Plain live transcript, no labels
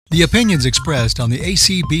The opinions expressed on the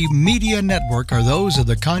ACB Media Network are those of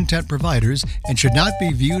the content providers and should not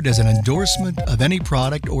be viewed as an endorsement of any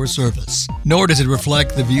product or service. Nor does it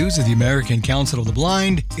reflect the views of the American Council of the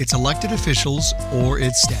Blind, its elected officials, or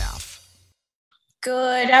its staff.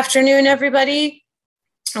 Good afternoon, everybody,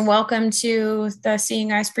 and welcome to the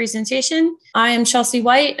Seeing Eyes presentation. I am Chelsea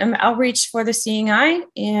White. I'm outreach for the Seeing Eye,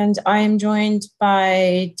 and I am joined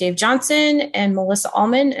by Dave Johnson and Melissa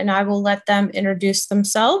Allman, and I will let them introduce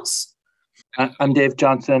themselves. I'm Dave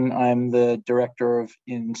Johnson. I'm the Director of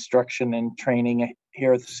Instruction and Training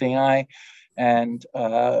here at the Seeing Eye, and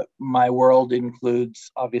my world includes,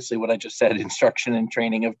 obviously, what I just said, instruction and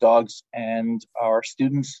training of dogs and our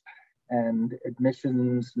students, and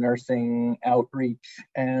admissions, nursing, outreach,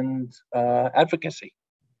 and advocacy.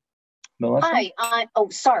 Melissa? Hi,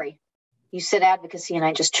 sorry. You said advocacy and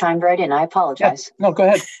I just chimed right in. I apologize. Yeah. No, go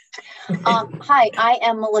ahead. Hi, I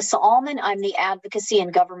am Melissa Allman. I'm the Advocacy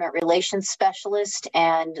and Government Relations Specialist,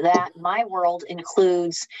 and that my world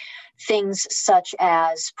includes things such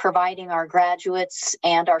as providing our graduates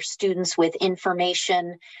and our students with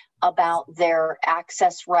information about their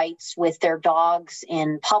access rights with their dogs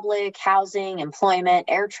in public, housing, employment,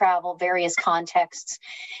 air travel, various contexts,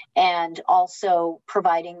 and also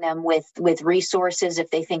providing them with resources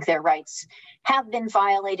if they think their rights have been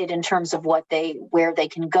violated in terms of where they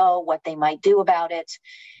can go, what they might do about it.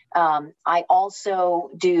 I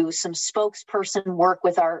also do some spokesperson work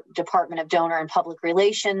with our Department of Donor and Public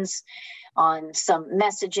Relations on some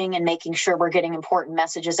messaging and making sure we're getting important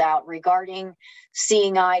messages out regarding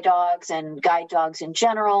seeing eye dogs and guide dogs in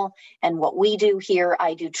general. And what we do here,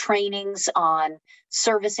 I do trainings on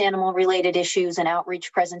service animal related issues and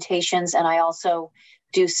outreach presentations. And I also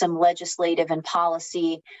do some legislative and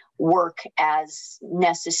policy work as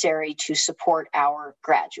necessary to support our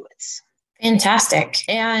graduates. Fantastic.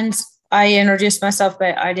 And I introduced myself,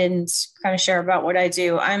 but I didn't kind of share about what I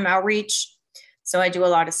do. I'm outreach. So I do a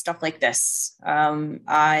lot of stuff like this.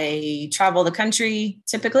 I travel the country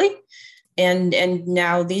typically, and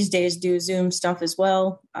now these days do Zoom stuff as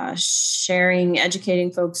well, sharing,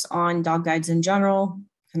 educating folks on dog guides in general,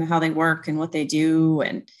 kind of how they work and what they do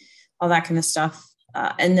and all that kind of stuff.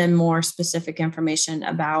 And then more specific information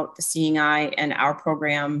about the Seeing Eye and our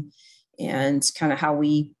program and kind of how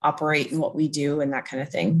we operate and what we do and that kind of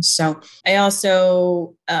thing. So I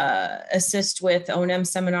also assist with O&M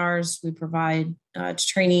seminars. We provide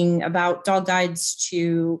training about dog guides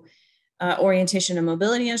to orientation and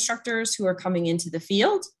mobility instructors who are coming into the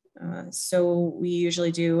field. So we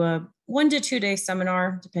usually do a 1 to 2 day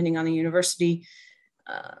seminar, depending on the university,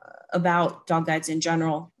 about dog guides in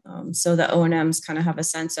general. So the O&Ms kind of have a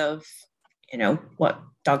sense of, what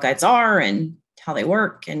dog guides are and how they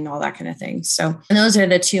work and all that kind of thing. So, and those are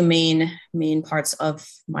the two main parts of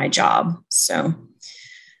my job. So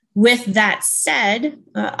with that said,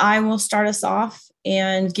 I will start us off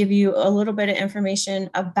and give you a little bit of information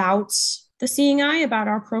about the Seeing Eye, about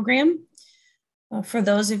our program. For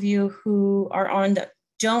those of you who are on that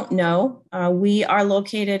don't know, we are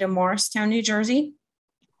located in Morristown, New Jersey.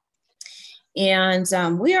 And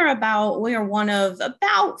we are one of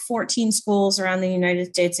about 14 schools around the United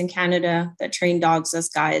States and Canada that train dogs as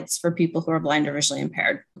guides for people who are blind or visually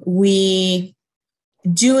impaired. We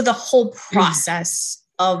do the whole process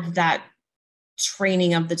of that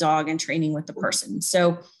training of the dog and training with the person.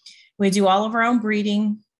 So we do all of our own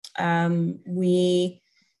breeding. We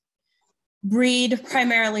breed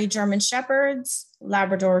primarily German Shepherds,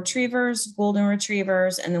 Labrador Retrievers, Golden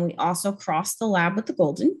Retrievers, and then we also cross the lab with the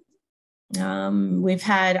Golden. We've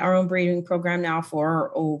had our own breeding program now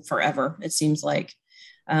for forever, it seems like.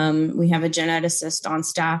 We have a geneticist on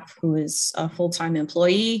staff who is a full-time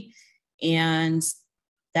employee, and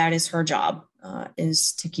that is her job,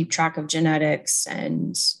 is to keep track of genetics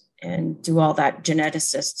and do all that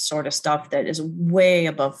geneticist sort of stuff that is way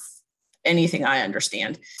above anything I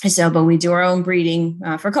understand. So, but we do our own breeding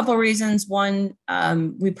for a couple of reasons. One,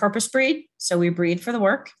 we purpose breed, so we breed for the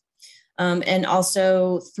work. And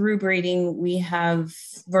also through breeding, we have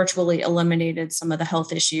virtually eliminated some of the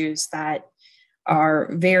health issues that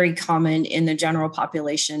are very common in the general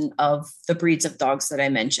population of the breeds of dogs that I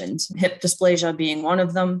mentioned. Hip dysplasia being one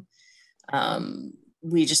of them.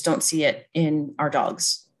 We just don't see it in our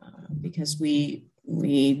dogs because we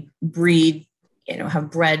breed,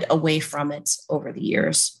 have bred away from it over the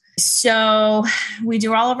years. So we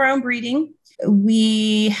do all of our own breeding.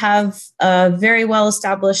 We have a very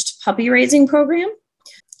well-established puppy raising program.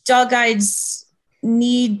 Dog guides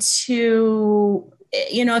need to,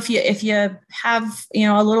 if you have,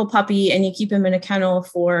 a little puppy and you keep him in a kennel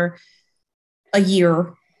for a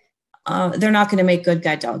year, they're not going to make good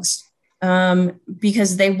guide dogs.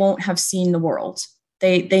 because they won't have seen the world.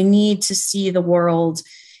 They need to see the world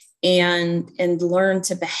and learn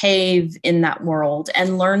to behave in that world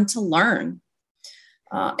and learn to learn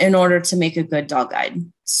in order to make a good dog guide.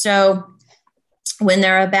 So when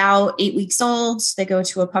they're about 8 weeks old, they go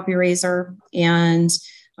to a puppy raiser, and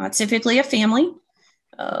typically a family.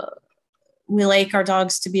 We like our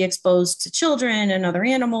dogs to be exposed to children and other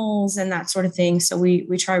animals and that sort of thing. So we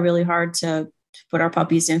try really hard to put our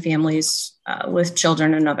puppies in families with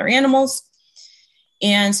children and other animals.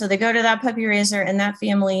 And so they go to that puppy raiser, and that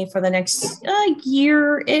family for the next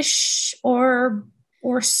year-ish or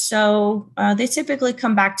so, they typically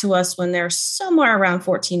come back to us when they're somewhere around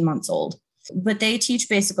 14 months old. But they teach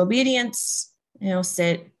basic obedience,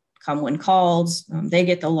 sit, come when called. They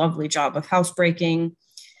get the lovely job of housebreaking,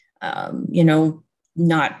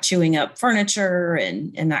 not chewing up furniture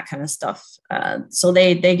and that kind of stuff. So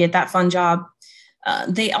they get that fun job.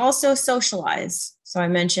 They also socialize. So I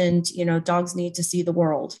mentioned, dogs need to see the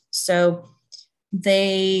world. So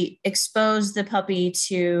they expose the puppy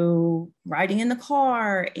to riding in the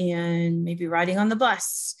car and maybe riding on the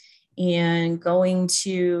bus and going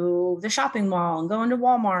to the shopping mall and going to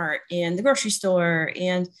Walmart and the grocery store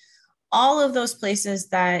and all of those places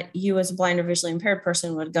that you as a blind or visually impaired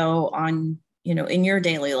person would go on, in your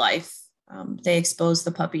daily life. They expose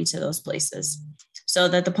the puppy to those places so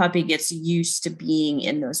that the puppy gets used to being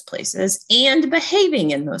in those places and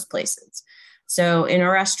behaving in those places. So in a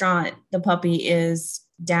restaurant, the puppy is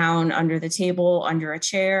down under the table, under a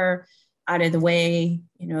chair, out of the way.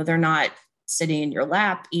 They're not sitting in your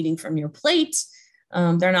lap, eating from your plate.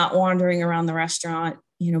 They're not wandering around the restaurant,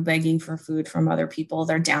 begging for food from other people.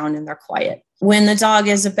 They're down and they're quiet. When the dog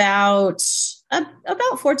is about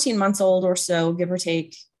 14 months old or so, give or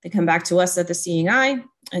take, they come back to us at the Seeing Eye,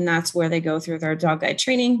 and that's where they go through their dog guide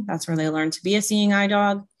training. That's where they learn to be a Seeing Eye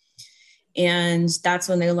dog. And that's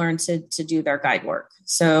when they learn to do their guide work.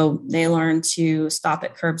 So they learn to stop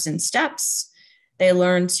at curbs and steps. They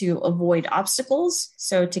learn to avoid obstacles.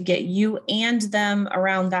 So to get you and them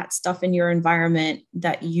around that stuff in your environment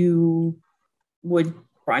that you would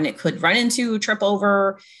could run into, trip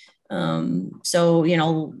over.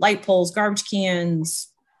 Light poles, garbage cans,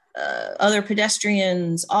 other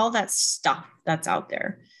pedestrians, all that stuff that's out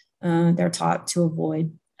there. They're taught to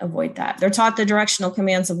avoid that. They're taught the directional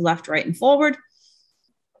commands of left, right, and forward.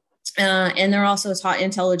 And they're also taught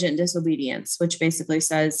intelligent disobedience, which basically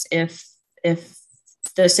says if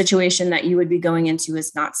the situation that you would be going into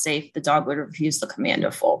is not safe, the dog would refuse the command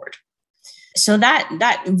of forward. So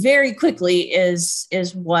that very quickly is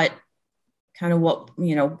what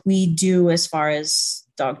we do as far as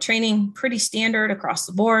dog training. Pretty standard across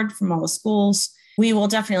the board from all the schools. We will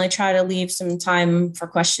definitely try to leave some time for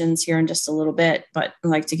questions here in just a little bit, but I'd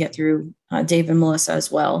like to get through Dave and Melissa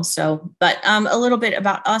as well. So, but a little bit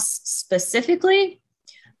about us specifically.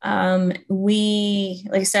 We,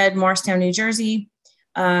 like I said, Morristown, New Jersey.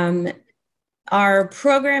 Our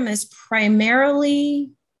program is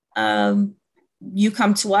primarily, you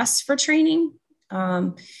come to us for training.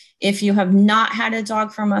 If you have not had a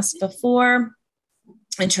dog from us before,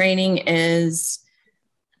 and training is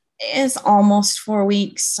almost 4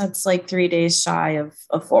 weeks. That's like 3 days shy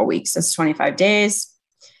of 4 weeks. That's 25 days.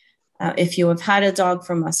 If you have had a dog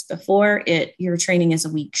from us before, your training is a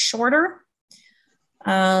week shorter.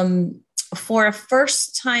 For a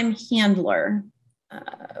first-time handler,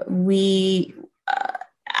 we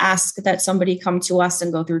ask that somebody come to us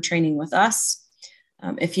and go through training with us.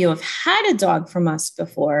 If you have had a dog from us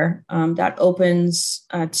before, that opens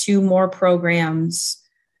 2 more programs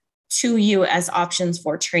to you as options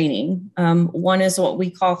for training. One is what we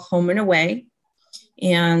call Home and Away.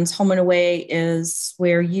 And Home and Away is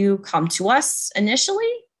where you come to us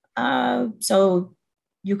initially. So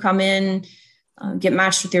you come in, get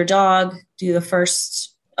matched with your dog, do the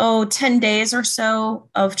first 10 days or so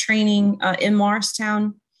of training in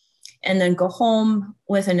Morristown, and then go home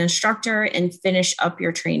with an instructor and finish up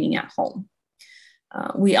your training at home.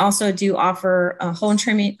 We also do offer home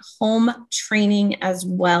training as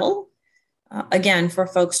well. Again, for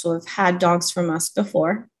folks who have had dogs from us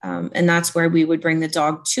before. And that's where we would bring the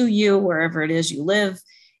dog to you, wherever it is you live,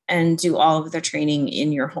 and do all of the training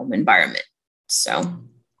in your home environment. So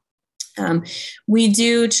we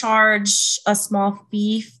do charge a small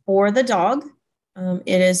fee for the dog.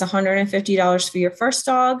 It is $150 for your first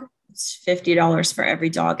dog. It's $50 for every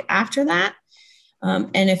dog after that.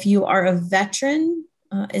 And if you are a veteran,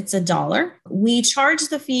 it's $1. We charge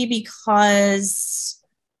the fee because,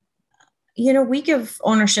 we give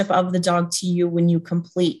ownership of the dog to you when you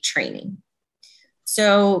complete training.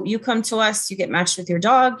 So you come to us, you get matched with your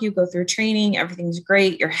dog, you go through training, everything's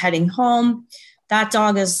great, you're heading home. That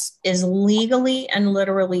dog is legally and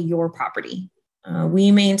literally your property.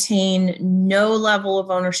 We maintain no level of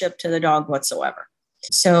ownership to the dog whatsoever.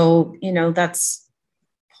 So, that's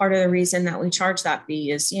part of the reason that we charge that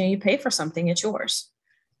fee is, you pay for something, it's yours.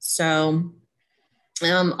 So,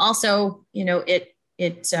 also,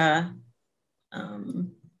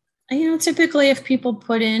 typically if people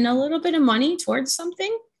put in a little bit of money towards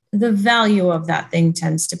something, the value of that thing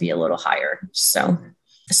tends to be a little higher. So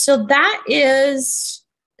that is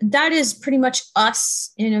pretty much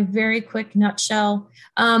us in a very quick nutshell.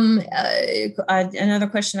 Another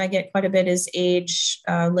question I get quite a bit is age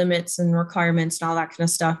limits and requirements and all that kind of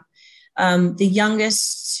stuff. The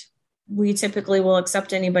youngest we typically will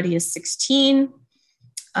accept anybody is 16.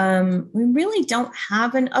 We really don't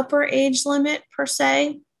have an upper age limit per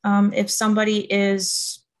se. If somebody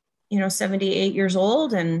is, 78 years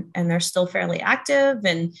old and they're still fairly active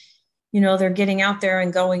and, they're getting out there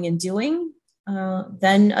and going and doing,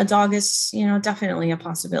 then a dog is, definitely a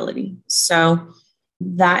possibility. So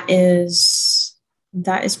that is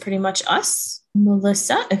pretty much us.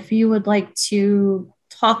 Melissa, if you would like to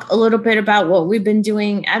talk a little bit about what we've been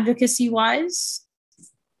doing advocacy wise,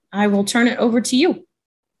 I will turn it over to you.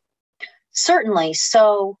 Certainly.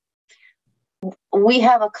 So we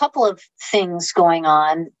have a couple of things going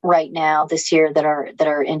on right now this year that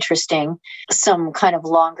are interesting, some kind of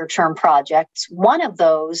longer term projects. One of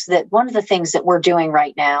the things that we're doing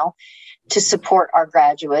right now to support our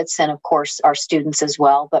graduates and of course our students as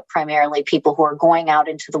well, but primarily people who are going out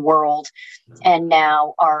into the world and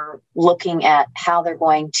now are looking at how they're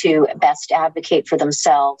going to best advocate for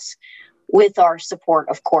themselves with our support,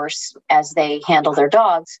 of course, as they handle their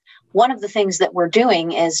dogs. One of the things that we're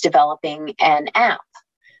doing is developing an app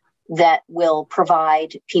that will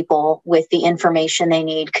provide people with the information they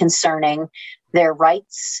need concerning their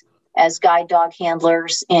rights as guide dog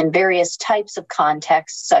handlers in various types of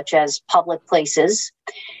contexts, such as public places,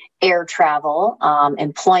 air travel,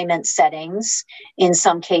 employment settings, in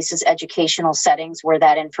some cases, educational settings where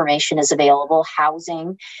that information is available,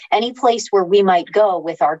 housing, any place where we might go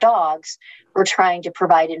with our dogs. We're trying to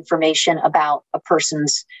provide information about a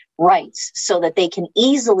person's rights so that they can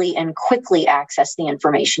easily and quickly access the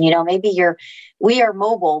information. We are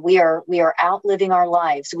mobile. We are out living our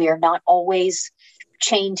lives. We are not always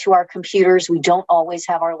chained to our computers. We don't always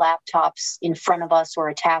have our laptops in front of us or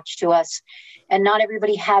attached to us. And not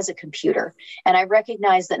everybody has a computer. And I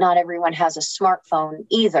recognize that not everyone has a smartphone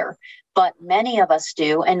either, but many of us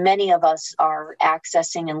do. And many of us are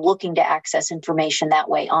accessing and looking to access information that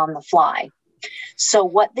way on the fly. So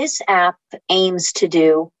what this app aims to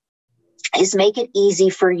do is make it easy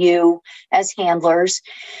for you as handlers.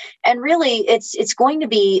 And really, it's going to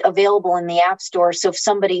be available in the App Store. So if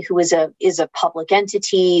somebody who is a public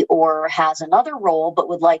entity or has another role but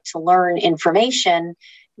would like to learn information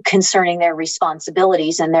concerning their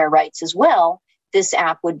responsibilities and their rights as well, this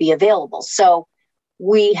app would be available. So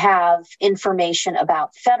we have information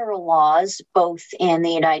about federal laws, both in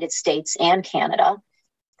the United States and Canada.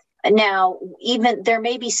 Now, even there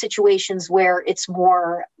may be situations where it's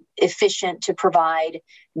more efficient to provide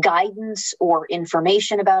guidance or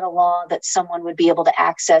information about a law that someone would be able to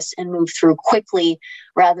access and move through quickly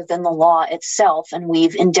rather than the law itself. And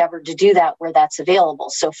we've endeavored to do that where that's available.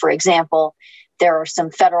 So, for example, there are some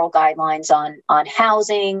federal guidelines on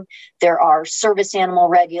housing. There are service animal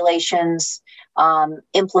regulations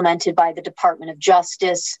implemented by the Department of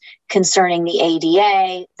Justice concerning the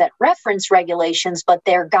ADA that reference regulations, but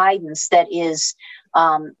their guidance that is,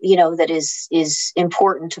 is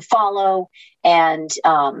important to follow, and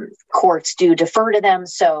courts do defer to them.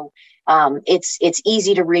 So it's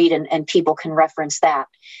easy to read, and people can reference that.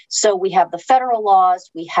 So we have the federal laws,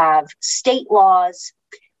 we have state laws.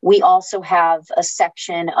 We also have a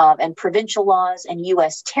section of and provincial laws and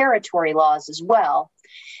U.S. territory laws as well.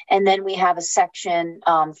 And then we have a section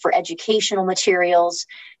for educational materials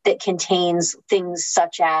that contains things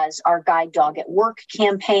such as our Guide Dog at Work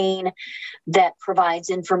campaign that provides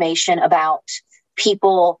information about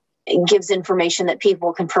people, gives information that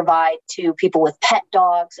people can provide to people with pet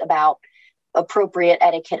dogs about appropriate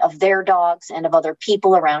etiquette of their dogs and of other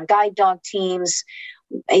people around guide dog teams.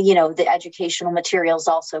 The educational materials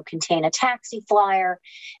also contain a taxi flyer.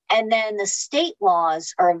 And then the state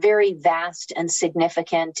laws are very vast and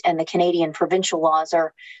significant, and the Canadian provincial laws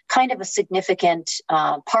are kind of a significant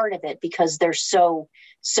part of it because they're so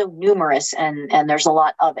numerous and there's a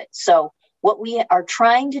lot of it. So what we are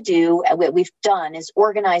trying to do, what we've done is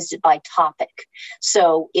organized it by topic.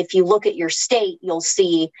 So if you look at your state, you'll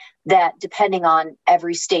see that depending on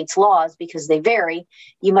every state's laws, because they vary,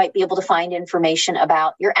 you might be able to find information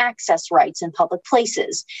about your access rights in public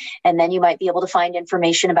places. And then you might be able to find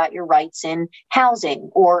information about your rights in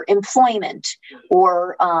housing or employment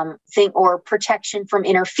or or protection from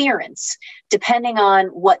interference. Depending on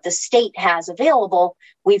what the state has available,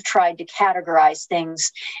 we've tried to categorize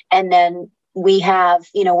things. And then we have,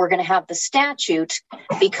 we're going to have the statute,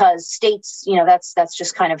 because states, that's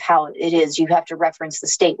just kind of how it is. You have to reference the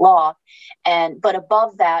state law. But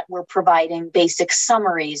above that, we're providing basic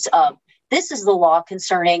summaries of, this is the law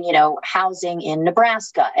concerning, housing in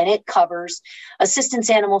Nebraska, and it covers assistance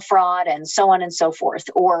animal fraud and so on and so forth.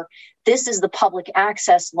 Or this is the public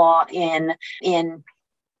access law in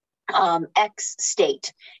X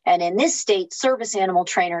state. And in this state, service animal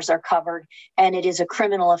trainers are covered, and it is a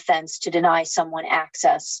criminal offense to deny someone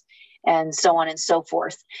access, and so on and so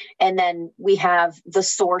forth. And then we have the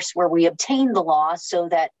source where we obtain the law, so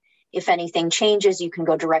that if anything changes, you can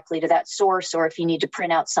go directly to that source, or if you need to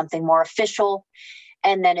print out something more official.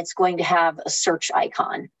 And then it's going to have a search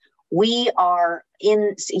icon. We are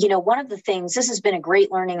in, one of the things, this has been a great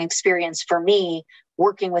learning experience for me,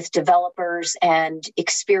 working with developers and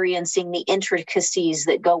experiencing the intricacies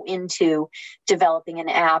that go into developing an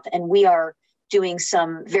app. And we are doing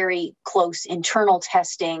some very close internal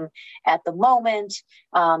testing at the moment.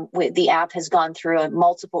 The app has gone through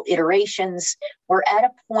multiple iterations. We're at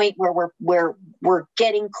a point where we're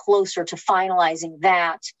getting closer to finalizing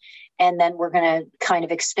that. And then we're going to kind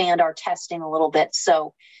of expand our testing a little bit.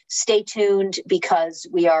 So stay tuned, because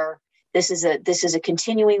this is a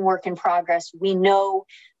continuing work in progress. We know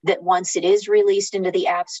that once it is released into the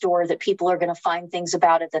App Store, that people are going to find things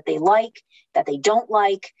about it that they like, that they don't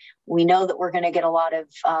like. We know that we're going to get a lot of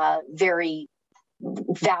very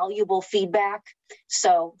valuable feedback.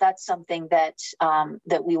 So that's something that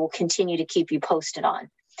we will continue to keep you posted on.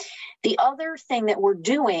 The other thing that we're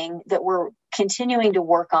doing, that we're continuing to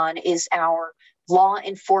work on, is our law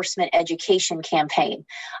enforcement education campaign.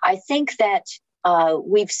 I think that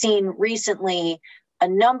we've seen recently a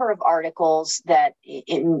number of articles that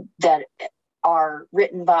are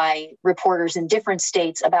written by reporters in different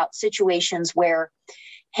states about situations where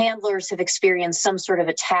handlers have experienced some sort of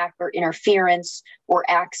attack or interference or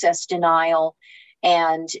access denial,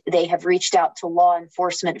 and they have reached out to law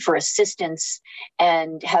enforcement for assistance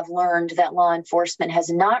and have learned that law enforcement has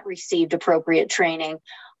not received appropriate training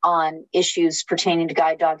on issues pertaining to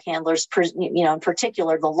guide dog handlers, in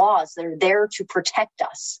particular the laws that are there to protect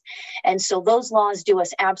us. And so those laws do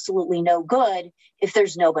us absolutely no good if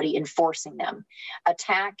there's nobody enforcing them.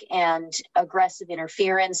 Attack and aggressive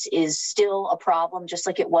interference is still a problem, just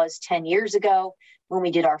like it was 10 years ago. When we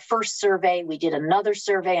did our first survey, we did another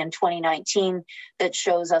survey in 2019 that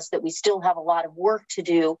shows us that we still have a lot of work to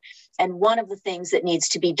do. And one of the things that needs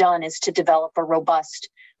to be done is to develop a robust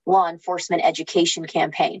law enforcement education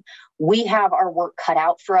campaign. We have our work cut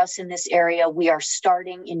out for us in this area. We are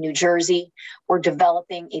starting in New Jersey. We're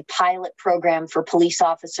developing a pilot program for police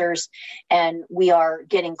officers, and we are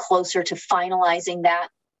getting closer to finalizing that.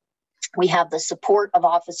 We have the support of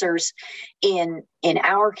officers in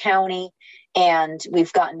our county, and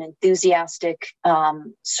we've gotten enthusiastic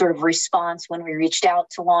sort of response when we reached out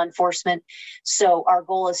to law enforcement. So our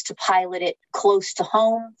goal is to pilot it close to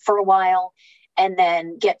home for a while, and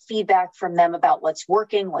then get feedback from them about what's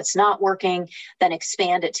working, what's not working, then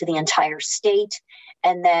expand it to the entire state.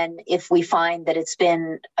 And then if we find that it's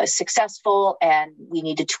been successful and we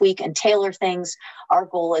need to tweak and tailor things, our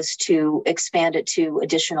goal is to expand it to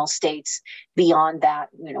additional states beyond that.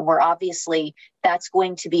 We're obviously, that's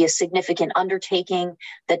going to be a significant undertaking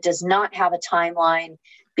that does not have a timeline,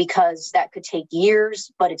 because that could take years,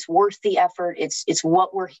 but it's worth the effort. It's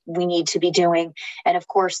what we need to be doing. And of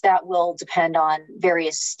course, that will depend on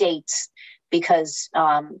various states, because,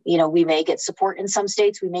 we may get support in some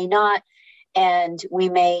states, we may not. And we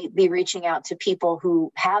may be reaching out to people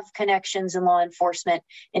who have connections in law enforcement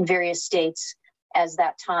in various states as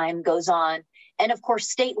that time goes on. And of course,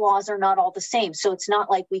 state laws are not all the same. So it's not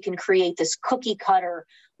like we can create this cookie cutter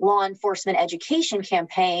law enforcement education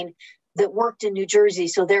campaign that worked in New Jersey,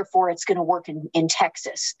 so therefore it's going to work in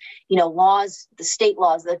Texas. Laws, the state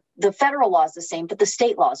laws, the federal law is the same, but the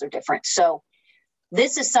state laws are different. So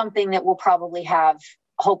this is something that we'll probably have,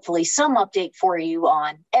 hopefully, some update for you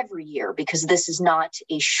on every year, because this is not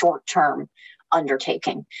a short-term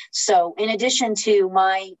undertaking. So in addition to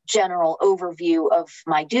my general overview of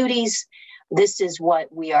my duties, this is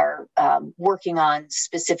what we are working on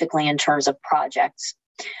specifically in terms of projects.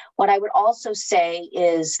 What I would also say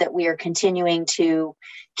is that we are continuing to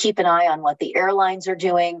keep an eye on what the airlines are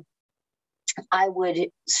doing. I would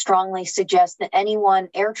strongly suggest that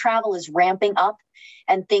air travel is ramping up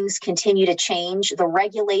and things continue to change. The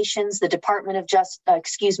regulations, the Department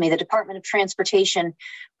of Transportation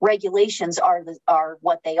regulations are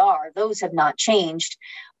what they are. Those have not changed,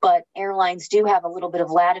 but airlines do have a little bit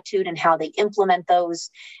of latitude in how they implement those.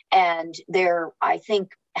 And there, I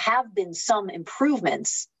think, have been some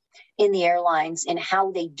improvements in the airlines in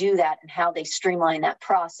how they do that and how they streamline that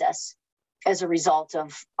process as a result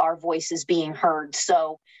of our voices being heard.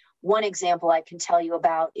 So one example I can tell you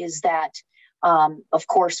about is that, of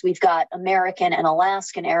course, we've got American and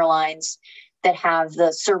Alaskan Airlines that have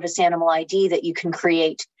the service animal ID that you can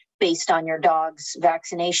create based on your dog's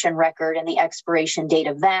vaccination record and the expiration date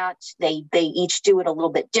of that. They each do it a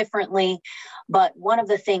little bit differently. But one of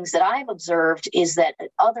the things that I've observed is that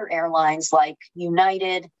other airlines like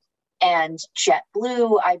United and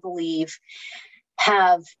JetBlue, I believe,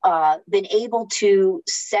 have been able to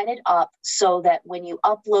set it up so that when you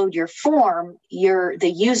upload your form,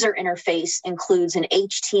 the user interface includes an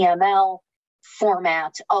HTML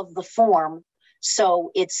format of the form.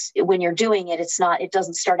 So it's when you're doing it, it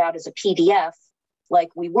doesn't start out as a PDF like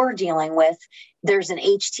we were dealing with. There's an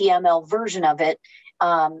HTML version of it.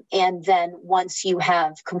 And then once you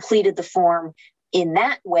have completed the form in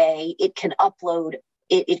that way, it can upload,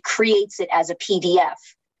 it creates it as a PDF,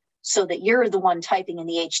 so that you're the one typing in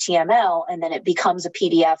the HTML and then it becomes a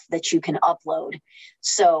PDF that you can upload.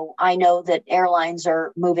 So I know that airlines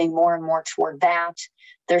are moving more and more toward that.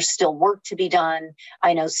 There's still work to be done.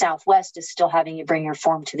 I know Southwest is still having you bring your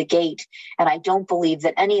form to the gate. And I don't believe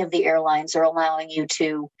that any of the airlines are allowing you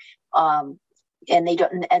to, and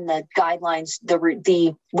the guidelines,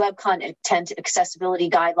 the web content accessibility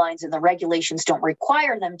guidelines and the regulations don't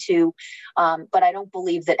require them to, but I don't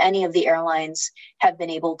believe that any of the airlines have been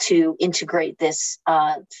able to integrate this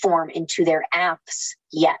form into their apps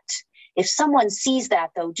yet. If someone sees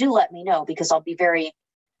that, though, do let me know, because I'll be very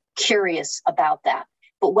curious about that.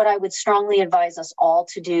 But what I would strongly advise us all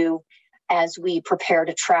to do as we prepare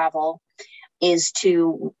to travel is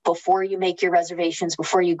to, before you make your reservations,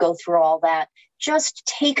 before you go through all that, just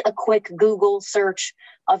take a quick Google search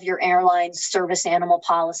of your airline's service animal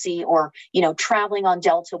policy, or, traveling on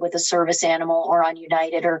Delta with a service animal, or on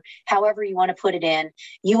United, or however you want to put it in.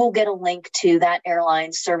 You will get a link to that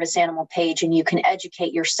airline's service animal page, and you can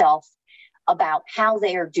educate yourself about how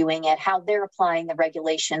they are doing it, how they're applying the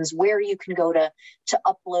regulations, where you can go to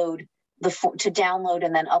upload to download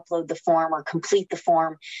and then upload the form or complete the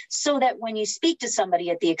form, so that when you speak to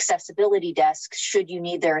somebody at the accessibility desk, should you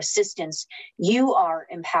need their assistance, you are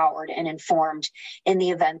empowered and informed in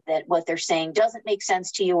the event that what they're saying doesn't make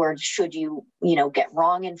sense to you, or should you, get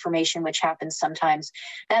wrong information, which happens sometimes.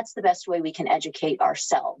 That's the best way we can educate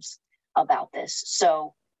ourselves about this.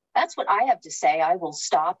 So that's what I have to say. I will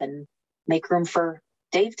stop and make room for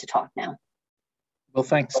Dave to talk now. Well,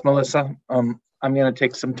 thanks, Melissa. I'm going to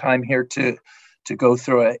take some time here to go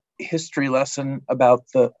through a history lesson about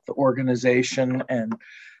the organization and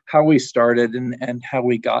how we started and how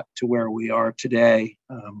we got to where we are today,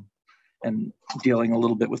 and dealing a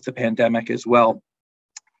little bit with the pandemic as well.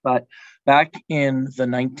 But back in the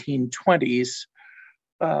 1920s,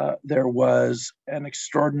 there was an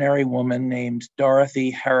extraordinary woman named Dorothy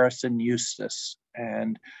Harrison Eustace.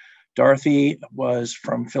 And Dorothy was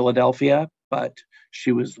from Philadelphia, but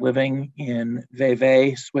she was living in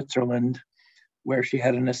Vevey, Switzerland, where she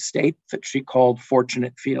had an estate that she called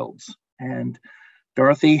Fortunate Fields. And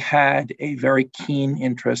Dorothy had a very keen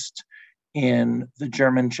interest in the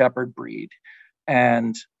German Shepherd breed.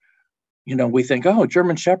 And, we think, oh,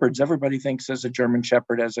 German Shepherds, everybody thinks as a German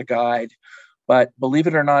Shepherd as a guide. But believe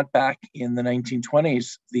it or not, back in the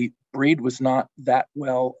 1920s, the breed was not that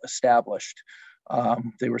well established.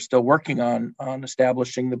 They were still working on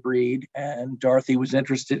establishing the breed, and Dorothy was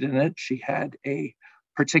interested in it. She had a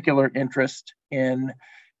particular interest in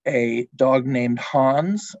a dog named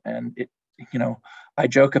Hans, and I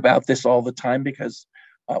joke about this all the time because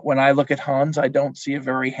when I look at Hans, I don't see a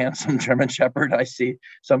very handsome German Shepherd. I see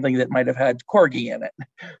something that might have had corgi in it.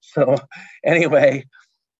 So anyway,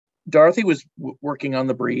 Dorothy was working on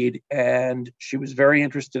the breed, and she was very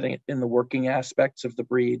interested in the working aspects of the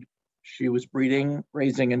breed. She was breeding,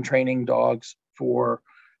 raising, and training dogs for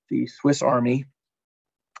the Swiss Army.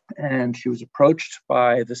 And she was approached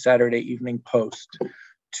by the Saturday Evening Post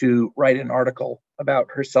to write an article about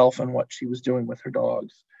herself and what she was doing with her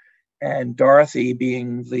dogs. And Dorothy,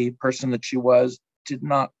 being the person that she was, did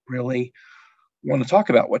not really want to talk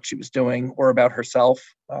about what she was doing or about herself.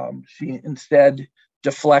 She instead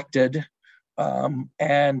deflected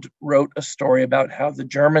and wrote a story about how the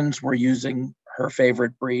Germans were using her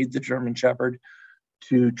favorite breed, the German Shepherd,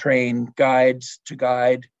 to train guides to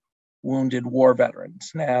guide wounded war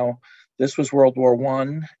veterans. Now, this was World War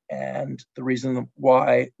I, and the reason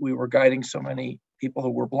why we were guiding so many people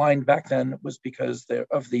who were blind back then was because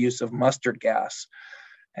of the use of mustard gas.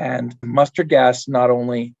 And mustard gas not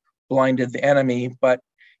only blinded the enemy, but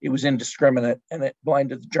it was indiscriminate, and it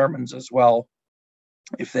blinded the Germans as well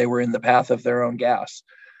if they were in the path of their own gas.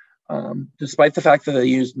 Despite the fact that they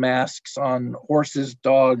used masks on horses,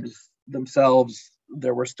 dogs themselves,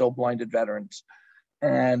 there were still blinded veterans.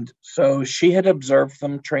 And so she had observed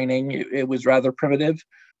them training. It was rather primitive.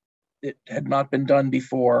 It had not been done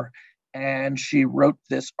before. And she wrote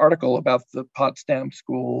this article about the Potsdam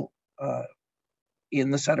School in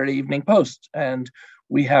the Saturday Evening Post. And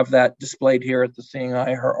we have that displayed here at the Seeing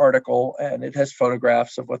Eye, her article, and it has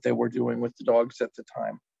photographs of what they were doing with the dogs at the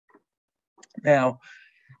time. Now,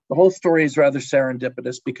 the whole story is rather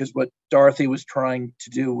serendipitous because what Dorothy was trying to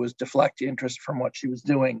do was deflect interest from what she was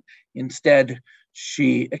doing. Instead,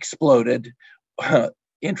 she exploded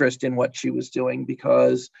interest in what she was doing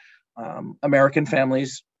because American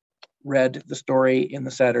families read the story in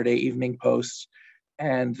the Saturday Evening Post,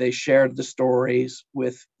 and they shared the stories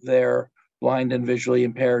with their blind and visually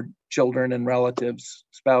impaired children and relatives,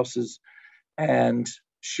 spouses. And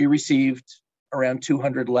she received around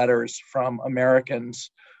 200 letters from Americans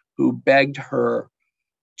who begged her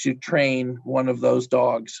to train one of those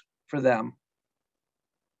dogs for them.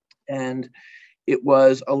 And it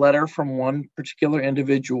was a letter from one particular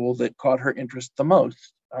individual that caught her interest the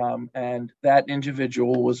most. And that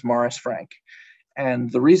individual was Morris Frank.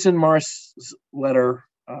 And the reason Morris's letter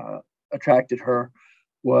attracted her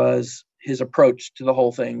was his approach to the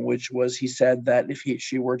whole thing, which was he said that if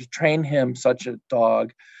she were to train him such a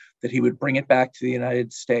dog, that he would bring it back to the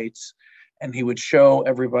United States and he would show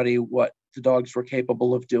everybody what the dogs were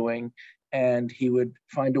capable of doing. And he would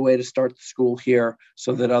find a way to start the school here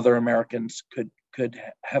so that other Americans could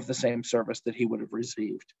have the same service that he would have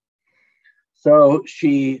received. So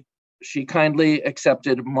she kindly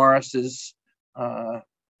accepted Morris's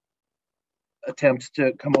attempts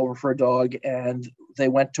to come over for a dog, and they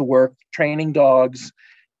went to work training dogs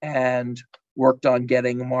and worked on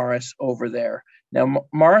getting Morris over there. Now,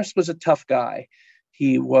 Morris was a tough guy.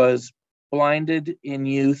 He was blinded in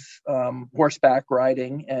youth, horseback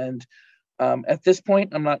riding, and at this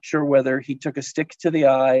point, I'm not sure whether he took a stick to the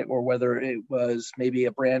eye or whether it was maybe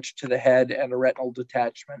a branch to the head and a retinal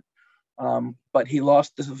detachment. But he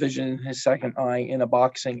lost the vision in his second eye in a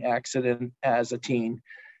boxing accident as a teen.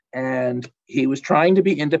 And he was trying to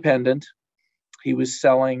be independent. He was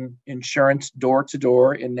selling insurance door to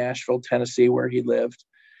door in Nashville, Tennessee, where he lived.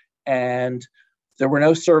 And there were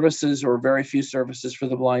no services or very few services for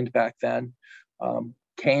the blind back then.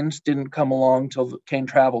 Cane travel didn't come along till the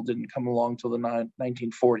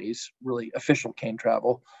 1940s, really official cane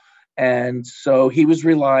travel. And so he was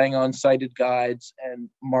relying on sighted guides, and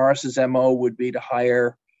Morris's MO would be to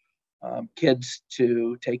hire kids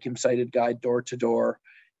to take him sighted guide door to door.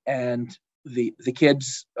 And the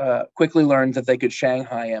kids quickly learned that they could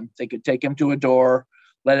Shanghai him. They could take him to a door,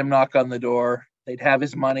 let him knock on the door. They'd have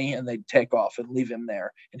his money and they'd take off and leave him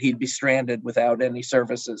there. And he'd be stranded without any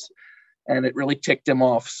services. And it really ticked him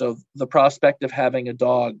off. So the prospect of having a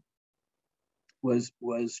dog was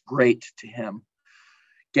great to him.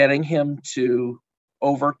 Getting him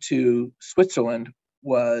over to Switzerland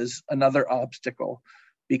was another obstacle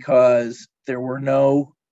because there were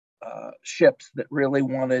no ships that really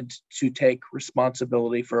wanted to take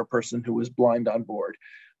responsibility for a person who was blind on board.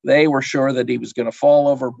 They were sure that he was going to fall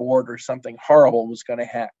overboard or something horrible was going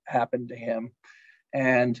to happen to him.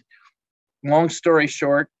 And long story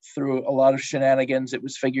short, through a lot of shenanigans, it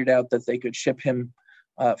was figured out that they could ship him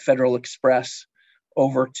Federal Express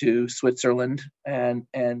over to Switzerland,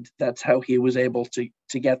 and that's how he was able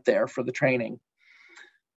to get there for the training.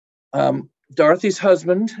 Dorothy's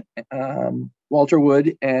husband, Walter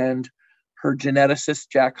Wood, and her geneticist,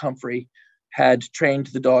 Jack Humphrey, had trained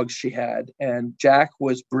the dogs she had, and Jack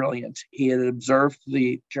was brilliant. He had observed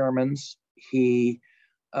the Germans. He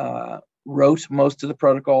wrote most of the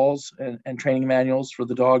protocols and training manuals for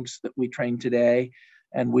the dogs that we train today,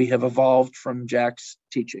 and we have evolved from Jack's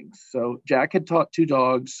teachings. So Jack had taught 2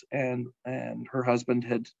 dogs, and her husband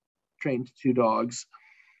had trained 2 dogs,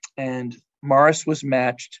 and Morris was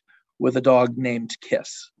matched with a dog named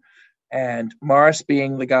Kiss. And Morris,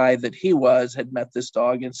 being the guy that he was, had met this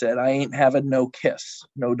dog and said, "I ain't having no Kiss,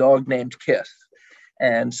 no dog named Kiss."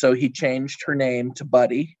 And so he changed her name to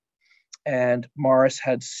Buddy. And Morris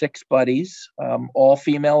had 6 buddies, all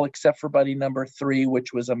female except for buddy number 3,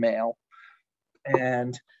 which was a male.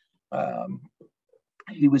 And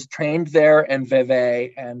He was trained there in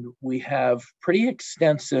Vevey, and we have pretty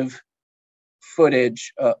extensive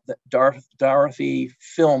footage that Dorothy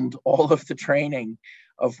filmed all of the training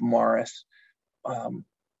of Morris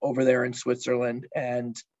over there in Switzerland.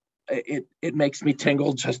 And it makes me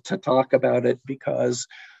tingle just to talk about it, because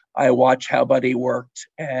I watch how Buddy worked.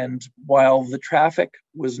 And while the traffic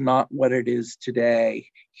was not what it is today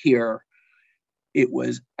here, it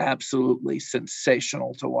was absolutely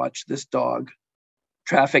sensational to watch this dog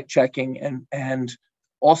traffic checking and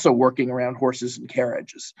also working around horses and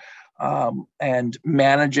carriages, and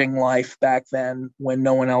managing life back then when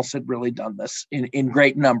no one else had really done this in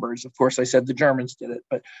great numbers. Of course, I said the Germans did it,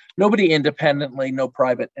 but nobody independently, no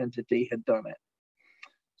private entity had done it.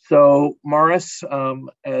 So Morris,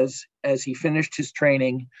 as he finished his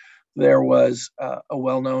training, there was a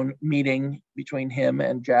well-known meeting between him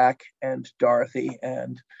and Jack and Dorothy,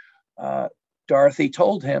 and Dorothy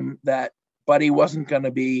told him that Buddy wasn't going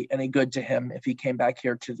to be any good to him if he came back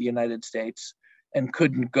here to the United States and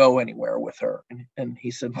couldn't go anywhere with her. And he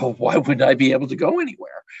said, well, why would I be able to go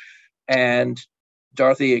anywhere? And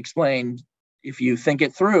Dorothy explained, if you think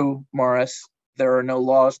it through, Morris, there are no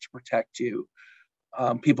laws to protect you.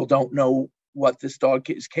 People don't know what this dog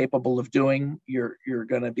is capable of doing. You're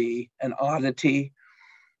going to be an oddity.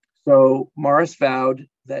 So Morris vowed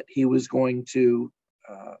that he was going to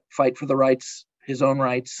fight for the rights, his own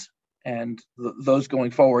rights, and those going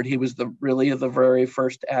forward. He was really the very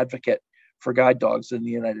first advocate for guide dogs in the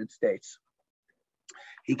United States.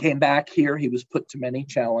 He came back here. He was put to many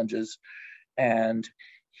challenges, and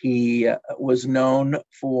he was known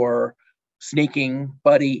for sneaking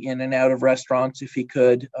Buddy in and out of restaurants if he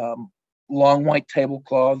could. Long white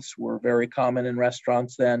tablecloths were very common in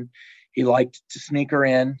restaurants then. He liked to sneak her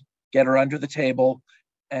in, get her under the table,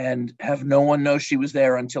 and have no one know she was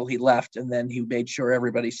there until he left. And then he made sure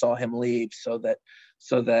everybody saw him leave, so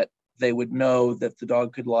that they would know that the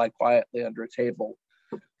dog could lie quietly under a table.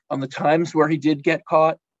 On the times where he did get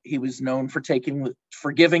caught, he was known for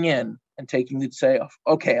giving in and say,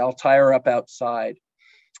 okay, I'll tie her up outside.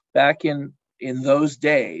 Back in those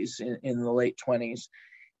days, in the late 20s,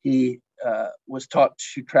 he was taught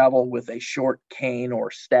to travel with a short cane or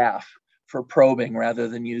staff for probing rather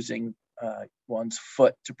than using one's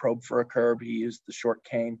foot to probe for a curb. He used the short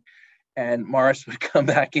cane, and Morris would come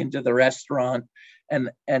back into the restaurant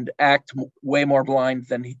and act way more blind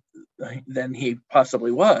than he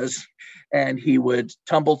possibly was, and he would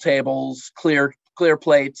tumble tables, clear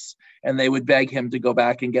plates, and they would beg him to go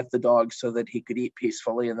back and get the dog so that he could eat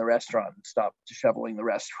peacefully in the restaurant and stop disheveling the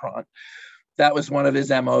restaurant. That was one of his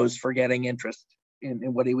MOs for getting interest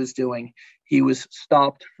in what he was doing. He was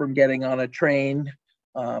stopped from getting on a train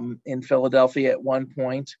in Philadelphia at one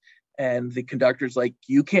point, and the conductor's like,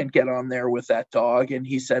 you can't get on there with that dog. And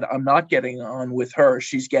he said, I'm not getting on with her,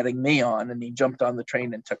 she's getting me on. And he jumped on the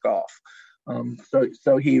train and took off.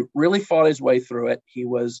 So he really fought his way through it. He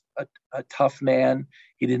was a tough man.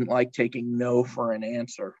 He didn't like taking no for an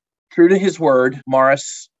answer. True to his word,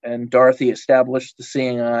 Morris and Dorothy established the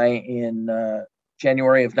Seeing Eye in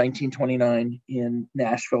January of 1929 in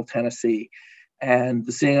Nashville, Tennessee. And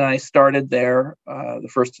the Seeing Eye started there, the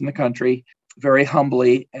first in the country, very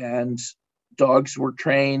humbly, and dogs were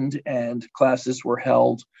trained and classes were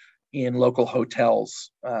held in local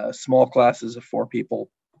hotels, small classes of 4 people.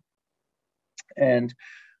 And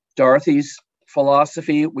Dorothy's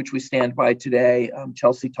philosophy, which we stand by today,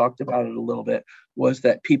 Chelsea talked about it a little bit, was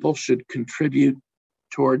that people should contribute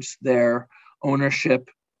towards their ownership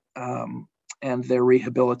and their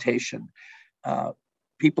rehabilitation.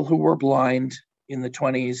 People who were blind in the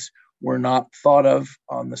 20s were not thought of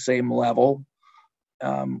on the same level,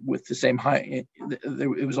 with the same high,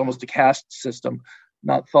 it was almost a caste system,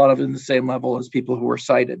 not thought of in the same level as people who were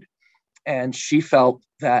sighted. And she felt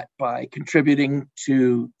that by contributing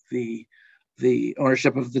to the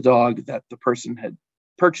ownership of the dog, that the person had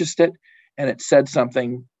purchased it, and it said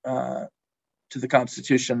something to the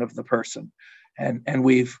constitution of the person. And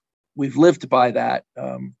we've lived by that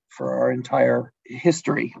for our entire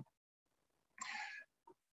history.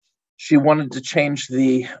 She wanted to change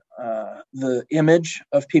the image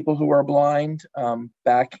of people who are blind.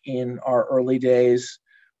 Back in our early days,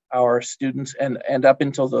 our students, and up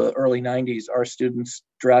until the early 90s, our students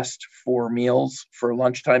dressed for meals, for a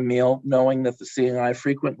lunchtime meal, knowing that the Seeing Eye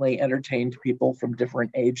frequently entertained people from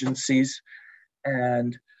different agencies.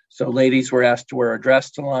 And so ladies were asked to wear a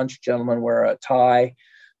dress to lunch, gentlemen wear a tie,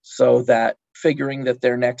 so that figuring that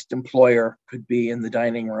their next employer could be in the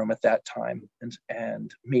dining room at that time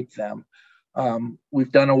and meet them.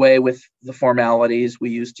 We've done away with the formalities. We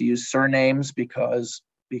used to use surnames because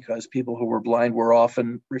because people who were blind were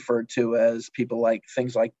often referred to as people like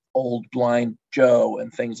things like Old Blind Joe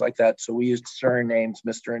and things like that. So we used surnames,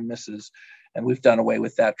 Mr. and Mrs., and we've done away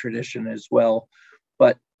with that tradition as well.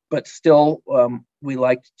 But still, we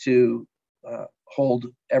liked to hold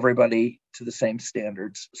everybody to the same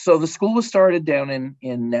standards. So the school was started down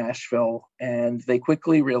in Nashville, and they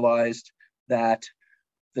quickly realized that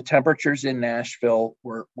the temperatures in Nashville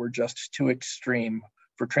were just too extreme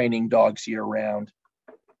for training dogs year round.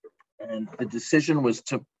 And the decision was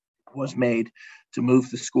made to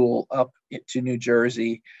move the school up to New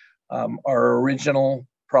Jersey. Our original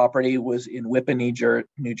property was in Whippany,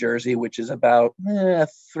 New Jersey, which is about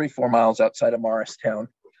 3-4 miles outside of Morristown.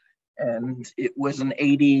 And it was an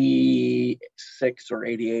 86 or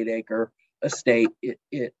 88 acre estate.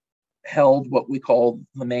 It held what we called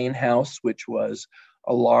the main house, which was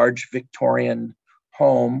a large Victorian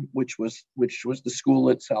home, which was the school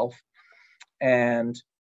itself. And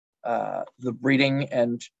the breeding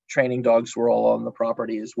and training dogs were all on the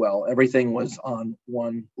property as well. Everything was on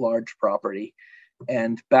one large property.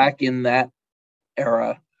 And back in that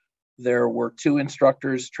era, there were 2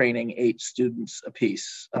 instructors training 8 students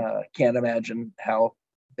apiece. Can't imagine how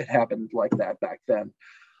it happened like that back then.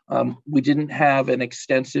 We didn't have an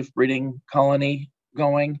extensive breeding colony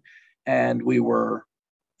going, and we were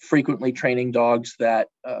frequently training dogs that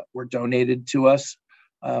were donated to us.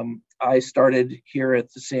 I started here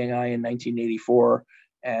at the CNI in 1984,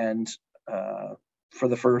 and for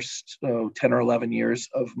the first 10 or 11 years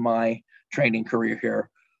of my training career here,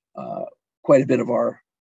 quite a bit of our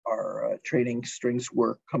training strings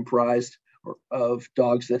were comprised of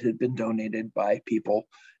dogs that had been donated by people,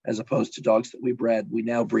 as opposed to dogs that we bred. We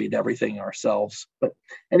now breed everything ourselves. But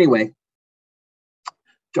anyway,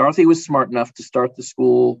 Dorothy was smart enough to start the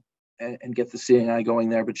school and get the CNI going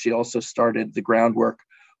there, but she also started the groundwork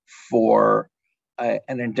for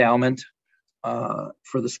an endowment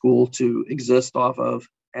for the school to exist off of,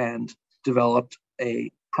 and developed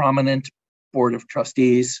a prominent board of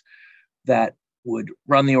trustees that would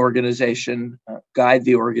run the organization, guide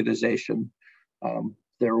the organization.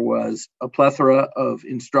 There was a plethora of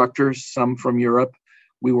instructors, some from Europe.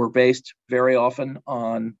 We were based very often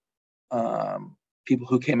on people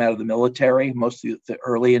who came out of the military, most of the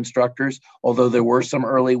early instructors, although there were some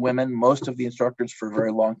early women. Most of the instructors for a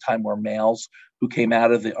very long time were males who came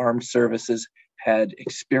out of the armed services, had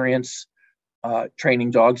experience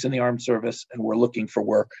training dogs in the armed service, and were looking for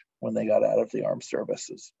work when they got out of the armed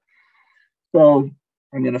services. So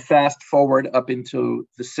I'm going to fast forward up into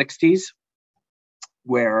the 60s,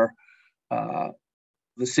 where the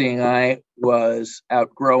CNI was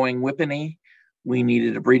outgrowing Whippany. We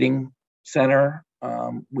needed a breeding center.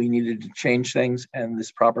 We needed to change things, and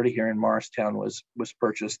this property here in Morristown was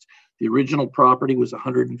purchased. The original property was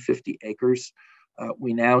 150 acres.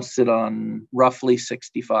 We now sit on roughly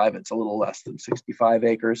 65. It's a little less than 65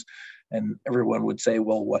 acres. And everyone would say,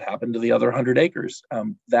 well, what happened to the other 100 acres?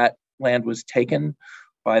 That land was taken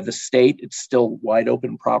by the state. It's still wide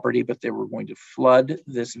open property, but they were going to flood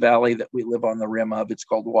this valley that we live on the rim of. It's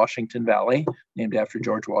called Washington Valley, named after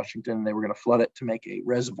George Washington. They were going to flood it to make a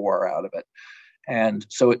reservoir out of it. And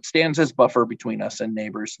so it stands as buffer between us and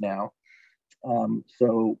neighbors now.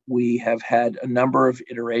 So we have had a number of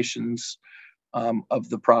iterations of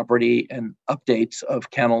the property and updates of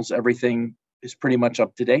kennels. Everything is pretty much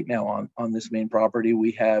up to date now on this main property.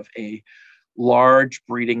 We have a large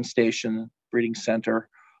breeding center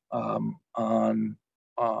on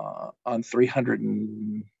 300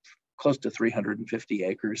 and close to 350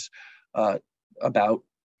 acres, about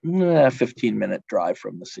a 15-minute drive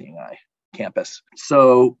from the CNI campus.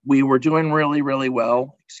 So we were doing really, really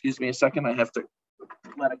well. Excuse me a second. I have to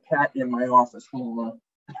let a cat in my office. Hold on.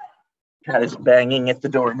 Cat is banging at the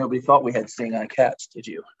door. Nobody thought we had CNI cats, did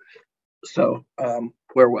you? So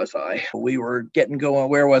where was I? We were getting going.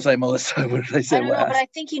 Where was I, Melissa? What did I say last? I don't know, but I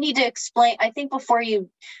think you need to explain. I think before you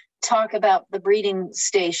talk about the breeding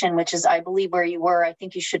station, which is, I believe, where you were, I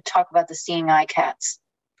think you should talk about the CNI cats.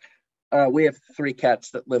 We have 3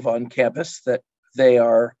 cats that live on campus that they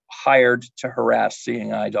are hired to harass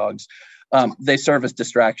CNI dogs. They serve as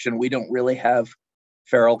distraction. We don't really have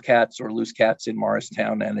feral cats or loose cats in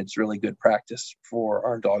Morristown, and it's really good practice for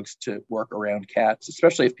our dogs to work around cats,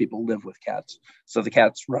 especially if people live with cats. So the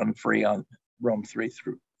cats roam free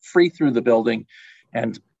through the building,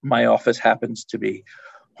 and my office happens to be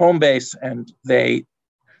home base, and they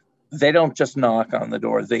don't just knock on the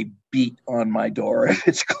door, they beat on my door if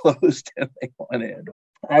it's closed and they want in.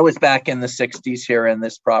 I was back in the 60s here in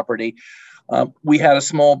this property. We had a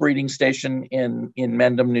small breeding station in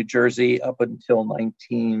Mendham, New Jersey, up until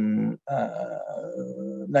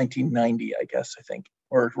 1990, I guess, I think,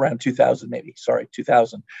 or around 2000, maybe. Sorry,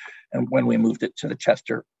 2000, and when we moved it to the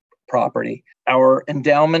Chester property. Our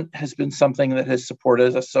endowment has been something that has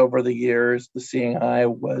supported us over the years. The Seeing Eye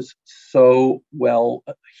was so well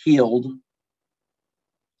heeled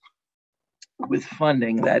with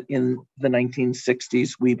funding that in the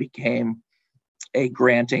 1960s, we became a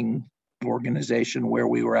granting organization where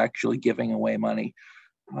we were actually giving away money.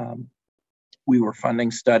 We were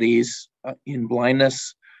funding studies in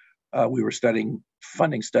blindness. We were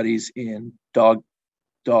funding studies in dog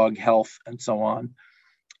health and so on.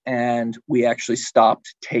 And we actually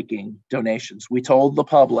stopped taking donations. We told the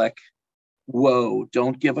public, whoa,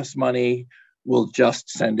 don't give us money. We'll just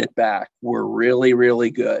send it back. We're really, really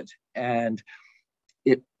good. And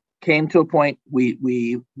it came to a point,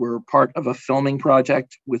 we were part of a filming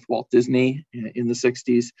project with Walt Disney in the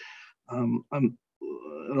 60s. An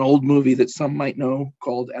old movie that some might know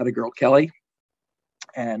called Atta Girl Kelly.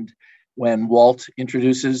 And when Walt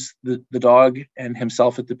introduces the dog and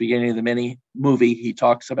himself at the beginning of the movie, he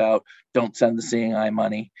talks about, don't send the Seeing Eye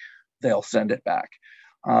money, they'll send it back.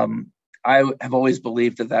 I have always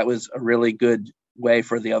believed that was a really good way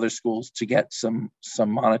for the other schools to get some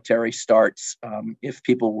monetary starts if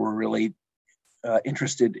people were really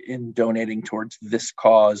interested in donating towards this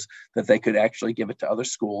cause, that they could actually give it to other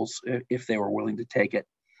schools if they were willing to take it.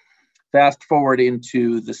 Fast forward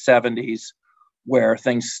into the 70s, where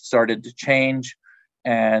things started to change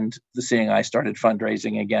and the Seeing Eye started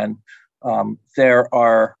fundraising again. There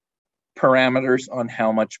are parameters on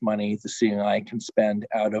how much money the Seeing Eye can spend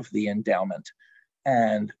out of the endowment.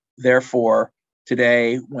 And therefore,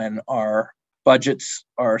 today, when our budgets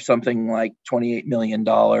are something like $28 million,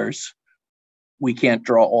 we can't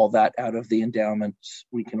draw all that out of the endowments.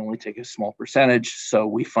 We can only take a small percentage, so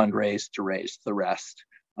we fundraise to raise the rest.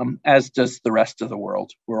 As does the rest of the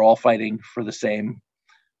world. We're all fighting for the same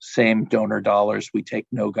donor dollars. We take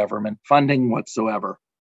no government funding whatsoever.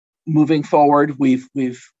 Moving forward, we've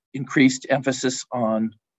increased emphasis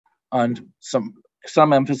on some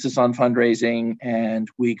emphasis on fundraising, and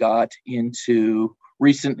we got into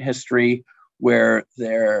recent history where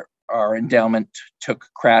our endowment took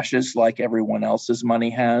crashes like everyone else's money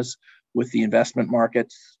has, with the investment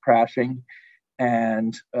markets crashing.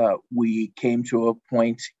 And we came to a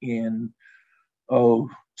point in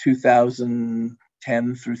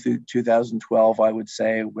 2010 through 2012, I would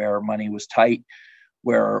say, where money was tight,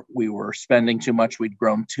 where we were spending too much. We'd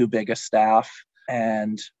grown too big a staff,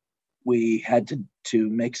 and we had to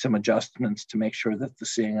make some adjustments to make sure that the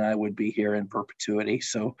Seeing Eye would be here in perpetuity.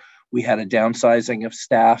 So we had a downsizing of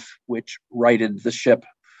staff, which righted the ship.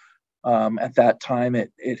 At that time,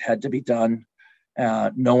 it had to be done.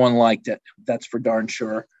 No one liked it, that's for darn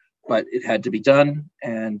sure, but it had to be done,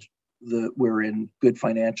 and we're in good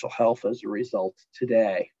financial health as a result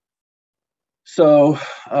today. So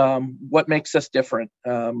what makes us different?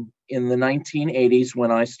 In the 1980s,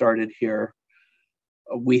 when I started here,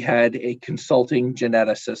 we had a consulting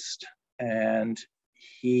geneticist, and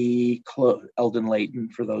Eldon Layton,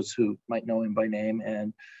 for those who might know him by name,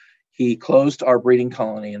 and he closed our breeding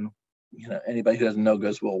colony. And anybody who doesn't know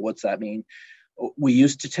goes, well, what's that mean? We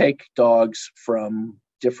used to take dogs from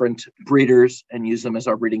different breeders and use them as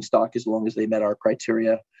our breeding stock as long as they met our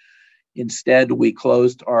criteria. Instead, we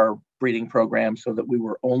closed our breeding program so that we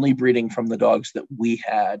were only breeding from the dogs that we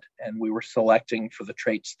had, and we were selecting for the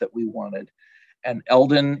traits that we wanted. And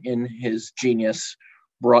Eldon, in his genius,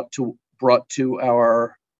 brought to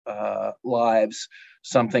our lives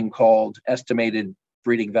something called estimated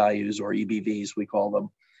breeding values, or EBVs, we call them.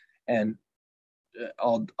 And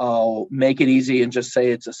I'll make it easy and just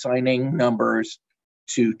say it's assigning numbers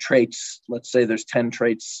to traits. Let's say there's 10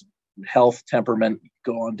 traits, health, temperament,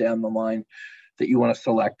 go on down the line, that you want to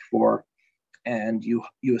select for, and you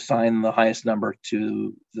assign the highest number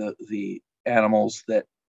to the animals that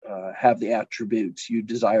have the attributes you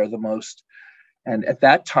desire the most. And at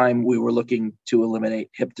that time, we were looking to eliminate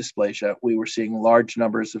hip dysplasia. We were seeing large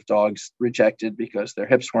numbers of dogs rejected because their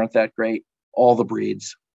hips weren't that great, all the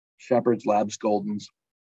breeds, Shepherds, Labs, Goldens.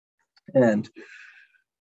 And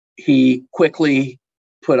he quickly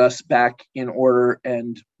put us back in order,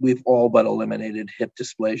 and we've all but eliminated hip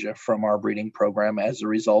dysplasia from our breeding program as a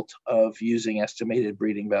result of using estimated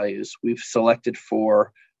breeding values. We've selected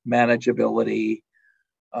for manageability,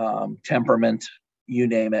 temperament, you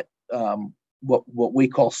name it. What we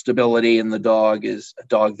call stability in the dog is a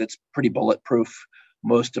dog that's pretty bulletproof.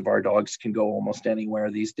 most of our dogs can go almost anywhere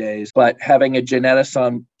these days. But having a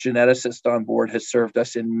geneticist on board has served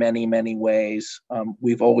us in many, many ways.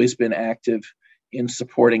 We've always been active in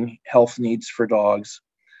supporting health needs for dogs.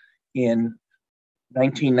 In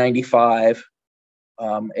 1995,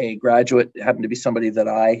 a graduate, happened to be somebody that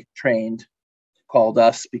I trained, called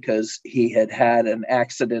us because he had had an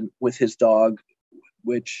accident with his dog,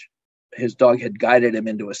 which his dog had guided him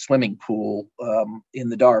into a swimming pool in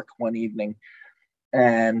the dark one evening.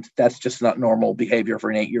 And that's just not normal behavior for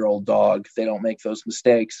an 8-year-old dog. They don't make those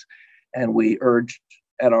mistakes. And we urged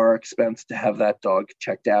at our expense to have that dog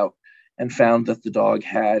checked out, and found that the dog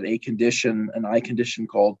had an eye condition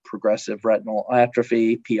called progressive retinal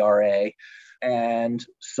atrophy, PRA. And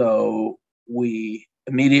so we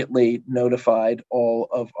immediately notified all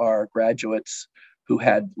of our graduates who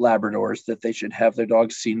had Labradors that they should have their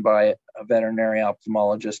dogs seen by a veterinary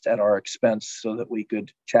ophthalmologist at our expense, so that we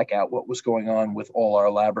could check out what was going on with all our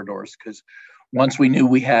Labradors. Because once we knew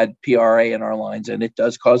we had PRA in our lines, and it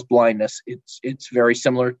does cause blindness, it's very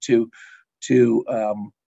similar to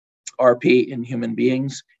RP in human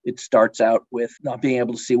beings. It starts out with not being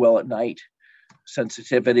able to see well at night,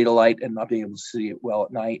 sensitivity to light, and not being able to see it well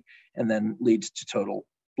at night, and then leads to total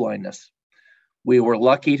blindness. We were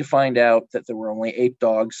lucky to find out that there were only 8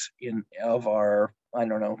 dogs of our,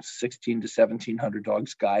 16 to 1,700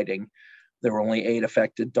 dogs guiding. There were only 8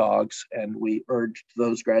 affected dogs, and we urged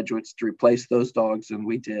those graduates to replace those dogs, and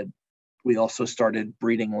we did. We also started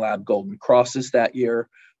breeding Lab Golden Crosses that year,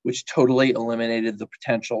 which totally eliminated the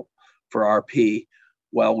potential for RP,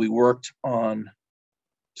 while we worked on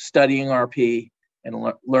studying RP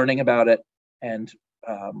and learning about it. And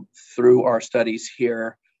through our studies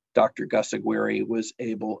here, Dr. Gus Aguirre was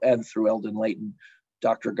able, and through Eldon Layton,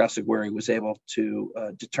 Dr. Gus Aguirre was able to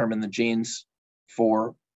determine the genes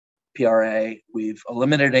for PRA. We've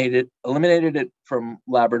eliminated it from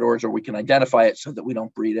Labradors, or we can identify it so that we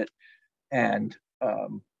don't breed it. And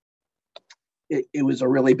it was a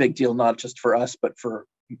really big deal, not just for us, but for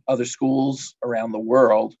other schools around the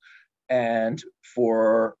world, and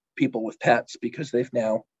for people with pets, because they've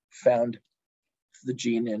now found the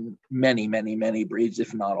gene in many, many, many breeds,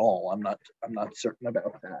 if not all. I'm not certain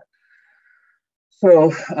about that.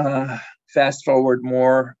 So fast forward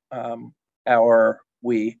more,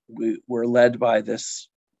 we were led by this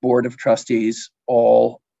board of trustees,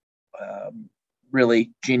 all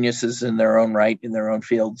really geniuses in their own right, in their own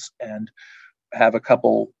fields, and have a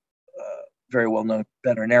couple very well-known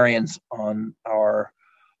veterinarians on our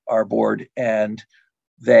board. And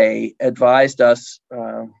they advised us,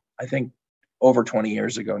 I think over 20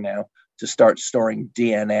 years ago now, to start storing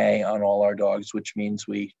DNA on all our dogs, which means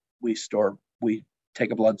we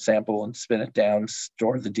take a blood sample and spin it down,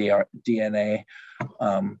 store the DNA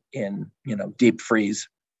in deep freeze,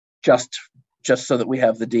 just so that we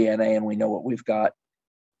have the DNA and we know what we've got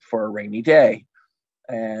for a rainy day.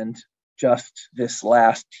 And just this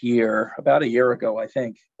last year, about a year ago, I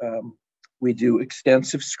think, we do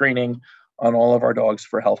extensive screening on all of our dogs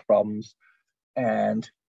for health problems. And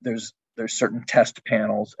there's certain test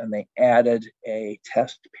panels, and they added a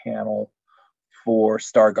test panel for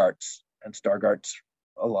Stargardts. And Stargardts,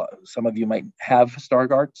 some of you might have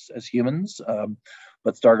Stargardts as humans,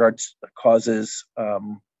 but Stargardts causes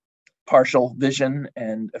partial vision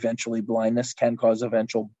and eventually blindness, can cause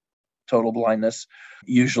eventual total blindness.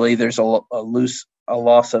 Usually there's a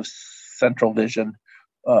loss of central vision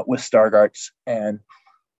with Stargardts. And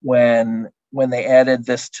when they added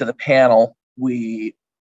this to the panel, we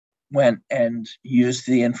went and used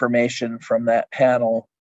the information from that panel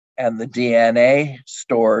and the DNA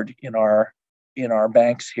stored in our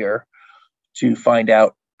banks here to find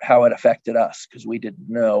out how it affected us, because we didn't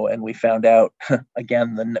know. And we found out,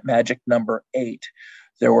 again, the magic number 8.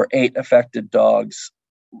 There were 8 affected dogs.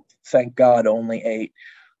 Thank God, only 8.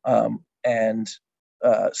 And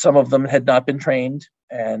some of them had not been trained,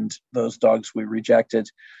 and those dogs we rejected.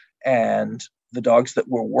 And the dogs that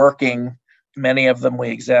were working, many of them we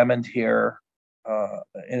examined here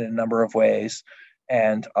in a number of ways.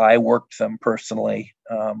 And I worked them personally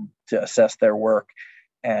to assess their work.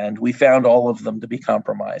 And we found all of them to be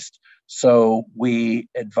compromised. So we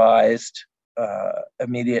advised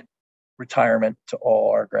immediate retirement to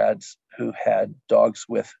all our grads who had dogs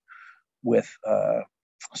with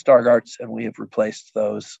Stargardts, and we have replaced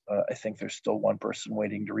those. I think there's still one person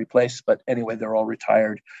waiting to replace, but anyway, they're all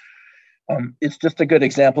retired. It's just a good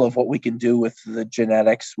example of what we can do with the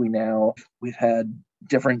genetics. We've had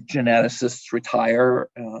different geneticists retire,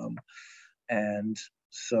 and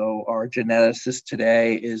so our geneticist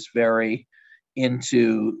today is very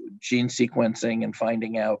into gene sequencing and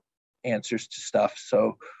finding out answers to stuff.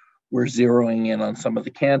 So We're zeroing in on some of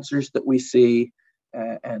the cancers that we see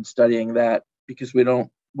and studying that, because we don't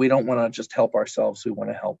want to just help ourselves. We want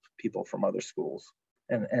to help people from other schools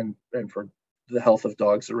and for the health of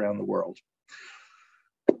dogs around the world.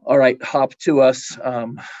 All right, hop to us,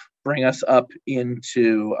 bring us up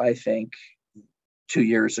into, I think, 2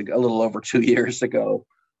 years ago, a little over 2 years ago,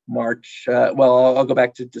 March. I'll go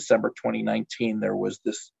back to December 2019. There was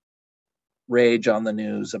this rage on the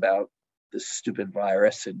news about this stupid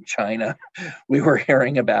virus in China we were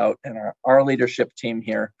hearing about, and our leadership team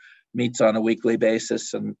here meets on a weekly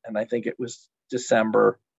basis. And I think it was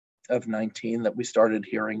December of 19 that we started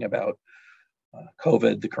hearing about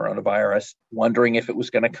COVID, the coronavirus, wondering if it was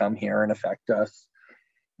going to come here and affect us.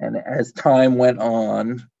 And as time went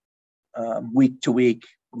on, week to week,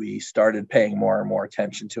 we started paying more and more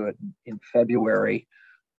attention to it. In February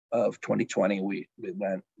of 2020, we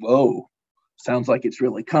went, whoa, sounds like it's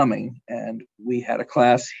really coming. And we had a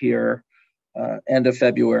class here end of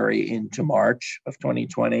February into March of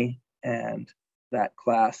 2020. And that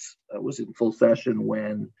class was in full session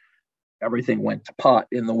when everything went to pot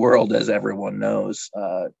in the world, as everyone knows.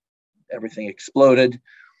 Everything exploded.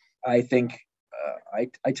 I think,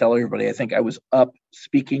 I tell everybody, I think I was up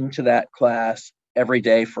speaking to that class every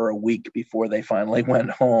day for a week before they finally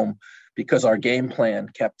went home, because our game plan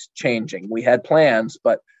kept changing. We had plans,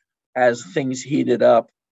 but as things heated up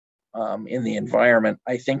in the environment,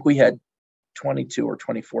 I think we had 22 or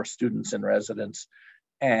 24 students in residence,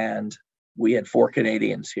 and we had 4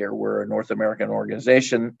 Canadians here. We're a North American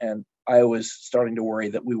organization, and I was starting to worry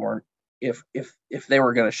that we weren't, if they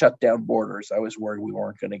were going to shut down borders, I was worried we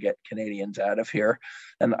weren't going to get Canadians out of here.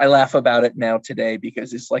 And I laugh about it now today,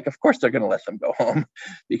 because it's like, of course they're going to let them go home,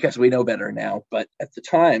 because we know better now. But at the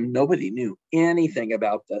time, nobody knew anything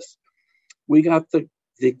about this. We got the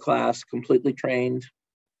class completely trained,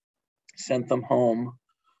 sent them home,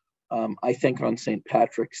 I think on St.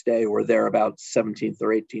 Patrick's Day, or thereabouts, 17th or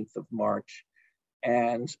 18th of March.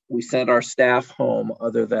 And we sent our staff home,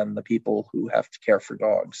 other than the people who have to care for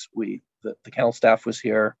dogs. The kennel staff was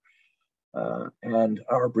here, and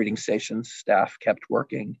our breeding station staff kept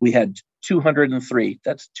working. We had 203,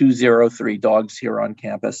 that's 203 dogs here on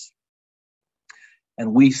campus.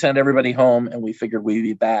 And we sent everybody home, and we figured we'd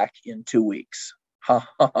be back in 2 weeks.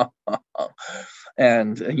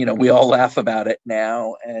 And, we all laugh about it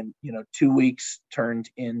now. And, 2 weeks turned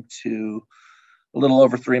into a little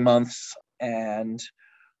over 3 months. And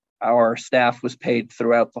our staff was paid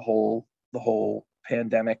throughout the whole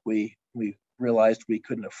pandemic. We realized we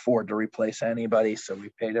couldn't afford to replace anybody, so we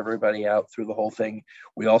paid everybody out through the whole thing.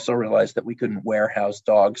 We also realized that we couldn't warehouse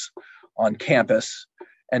dogs on campus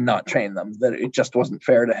and not train them, that it just wasn't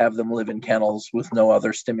fair to have them live in kennels with no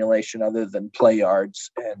other stimulation other than play yards.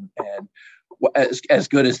 And as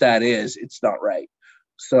good as that is, it's not right.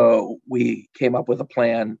 So we came up with a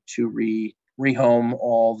plan to rehome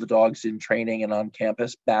all the dogs in training and on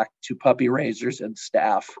campus back to puppy raisers and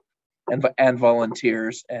staff and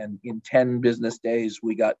volunteers. And in 10 business days,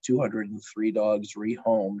 we got 203 dogs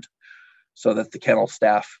rehomed, so that the kennel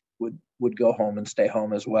staff would go home and stay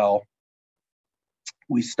home as well.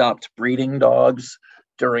 We stopped breeding dogs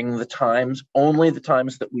during only the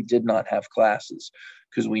times that we did not have classes,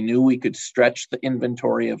 because we knew we could stretch the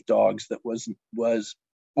inventory of dogs that was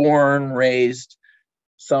born, raised,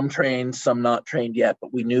 some trained, some not trained yet.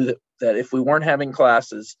 But we knew that if we weren't having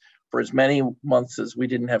classes for as many months as we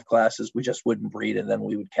didn't have classes, we just wouldn't breed, and then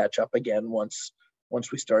we would catch up again once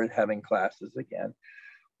we started having classes again.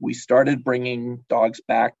 We started bringing dogs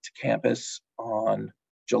back to campus on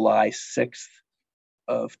July 6th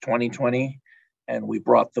of 2020, and we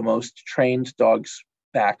brought the most trained dogs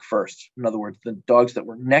back first. In other words, the dogs that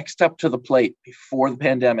were next up to the plate before the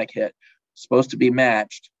pandemic hit, supposed to be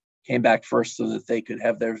matched, came back first, so that they could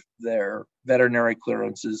have their veterinary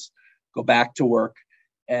clearances, go back to work,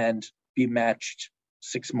 and be matched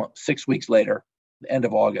 6 weeks later. The end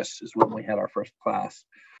of August is when we had our first class.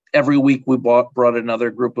 Every week we brought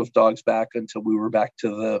another group of dogs back until we were back to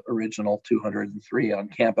the original 203 on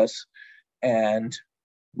campus. And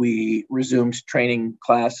we resumed training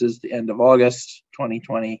classes the end of August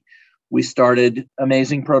 2020. We started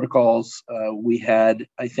amazing protocols. We had,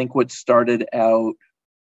 I think what started out,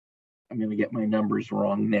 I'm going to get my numbers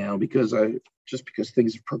wrong now because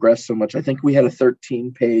things have progressed so much. I think we had a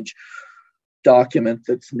 13-page document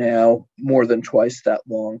that's now more than twice that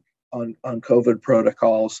long on COVID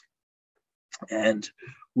protocols. And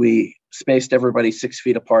we spaced everybody 6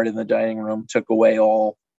 feet apart in the dining room, took away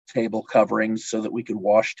all table coverings so that we could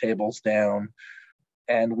wash tables down.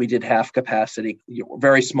 And we did half capacity,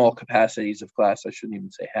 very small capacities of class. I shouldn't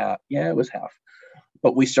even say half. Yeah, it was half.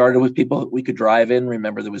 But we started with people that we could drive in.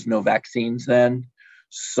 Remember, there was no vaccines then.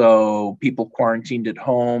 So people quarantined at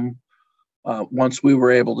home. Once we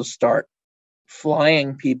were able to start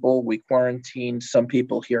flying people, we quarantined some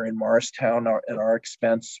people here in Morristown at our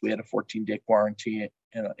expense. We had a 14-day quarantine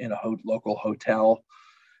in a local hotel.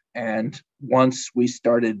 And once we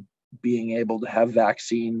started being able to have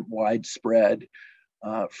vaccine widespread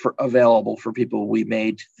available for people, we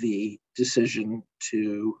made the decision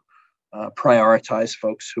to prioritize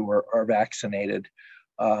folks who are vaccinated,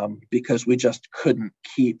 because we just couldn't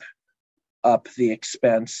keep up the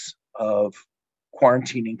expense of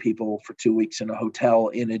quarantining people for 2 weeks in a hotel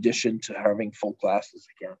in addition to having full classes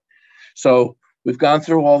again. So we've gone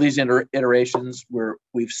through all these iterations where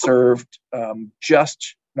we've served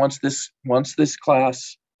just once this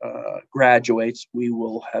class graduates, we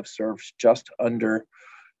will have served just under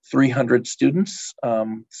 300 students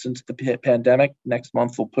since the pandemic. Next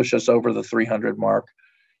month will push us over the 300 mark,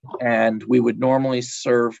 and we would normally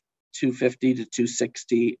serve 250 to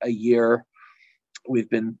 260 a year. We've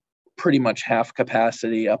been pretty much half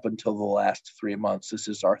capacity up until the last 3 months. This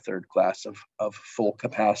is our third class of full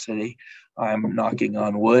capacity. I'm knocking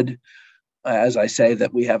on wood as I say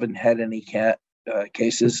that we haven't had any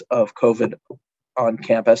cases of COVID on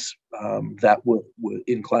campus that would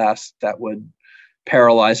in class that would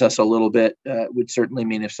paralyze us a little bit. It would certainly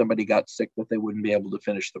mean if somebody got sick that they wouldn't be able to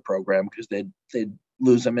finish the program because they'd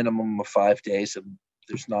lose a minimum of 5 days, and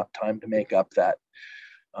there's not time to make up that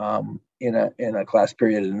in a class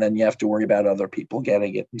period, and then you have to worry about other people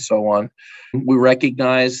getting it and so on. We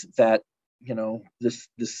recognize that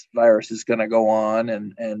this virus is going to go on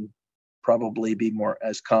and probably be more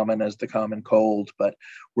as common as the common cold, but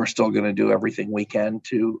we're still going to do everything we can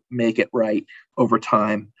to make it right over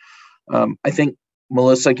time. I think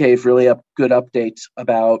Melissa gave really good updates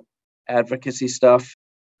about advocacy stuff.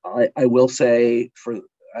 I will say,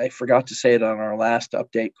 I forgot to say it on our last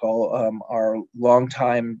update call, our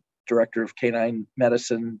longtime director of canine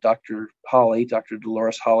medicine, Dr.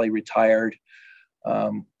 Dolores Holly, retired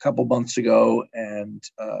a couple months ago, and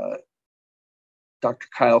Dr.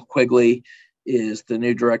 Kyle Quigley is the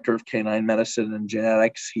new director of canine medicine and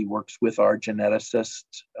genetics. He works with our geneticist,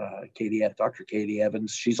 Dr. Katie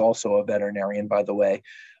Evans. She's also a veterinarian, by the way,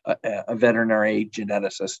 a veterinary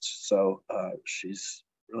geneticist. So she's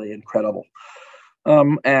really incredible.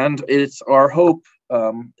 And it's our hope,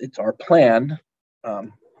 it's our plan.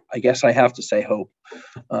 I guess I have to say hope,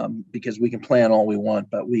 because we can plan all we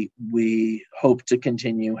want, but we hope to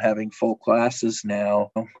continue having full classes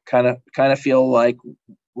now. Kind of feel like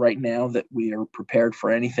right now that we are prepared for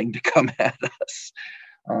anything to come at us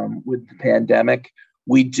with the pandemic.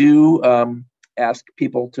 We do ask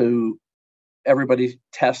people everybody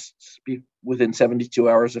tests within 72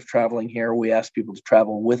 hours of traveling here. We ask people to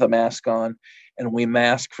travel with a mask on, and we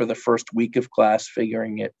mask for the first week of class,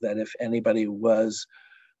 figuring that if anybody was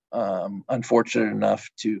unfortunate enough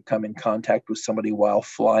to come in contact with somebody while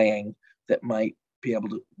flying that might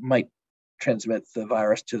transmit the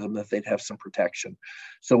virus to them, that they'd have some protection.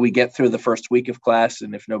 So we get through the first week of class,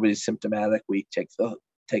 and if nobody's symptomatic, we take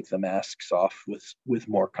the masks off with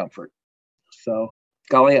more comfort. So,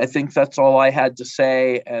 golly, I think that's all I had to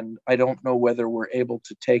say, and I don't know whether are we able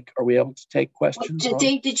to take questions?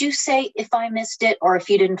 Did you say, if I missed it or if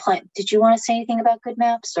you didn't plan, did you want to say anything about Good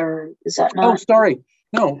Maps, or is that not? Oh, sorry.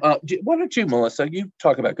 No, why don't you, Melissa? You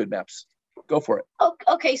talk about Good Maps. Go for it.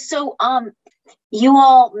 Okay, so you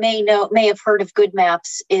all may have heard of Good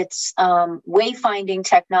Maps. It's wayfinding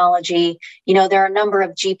technology. There are a number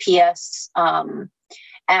of GPS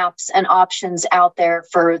apps and options out there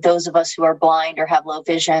for those of us who are blind or have low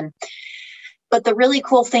vision. But the really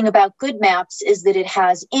cool thing about Good Maps is that it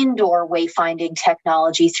has indoor wayfinding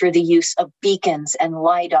technology through the use of beacons and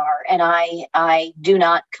LiDAR. And I do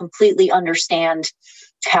not completely understand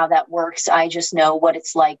how that works. I just know what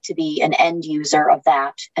it's like to be an end user of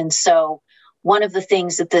that. And so one of the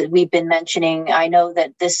things that we've been mentioning, I know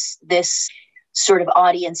that this sort of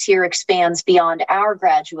audience here expands beyond our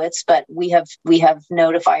graduates, but we have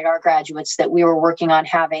notified our graduates that we were working on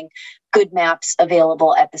having Good Maps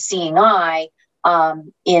available at the Seeing Eye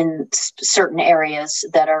in certain areas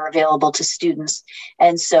that are available to students.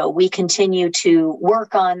 And so we continue to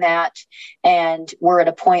work on that, and we're at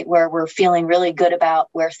a point where we're feeling really good about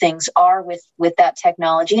where things are with that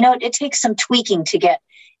technology. It takes some tweaking to get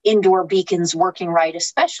indoor beacons working right,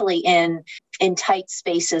 especially in tight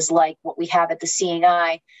spaces like what we have at the Seeing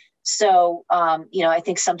Eye. So, I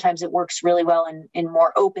think sometimes it works really well in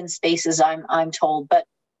more open spaces, I'm told. But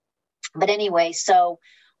anyway, so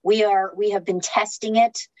we have been testing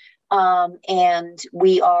it, and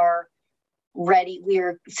we are ready.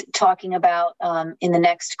 We're talking about in the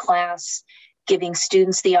next class, giving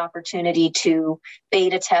students the opportunity to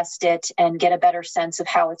beta test it and get a better sense of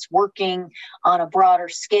how it's working on a broader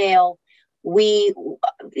scale.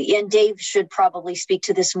 And Dave should probably speak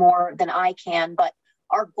to this more than I can, but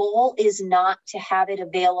our goal is not to have it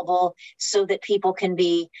available so that people can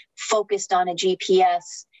be focused on a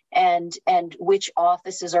GPS and which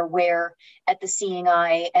offices are where at the seeing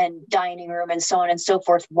eye and dining room and so on and so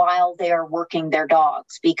forth while they are working their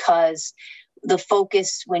dogs. Because the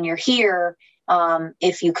focus when you're here,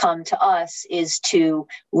 if you come to us, is to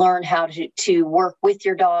learn how to work with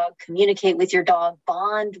your dog, communicate with your dog,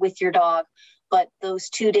 bond with your dog. But those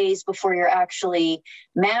 2 days before you're actually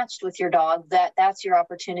matched with your dog, that's your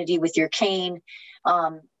opportunity with your cane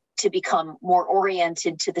to become more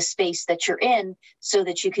oriented to the space that you're in, so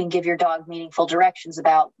that you can give your dog meaningful directions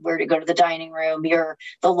about where to go to the dining room,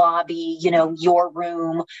 the lobby, your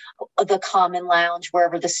room, the common lounge,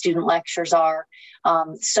 wherever the student lectures are,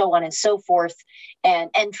 so on and so forth,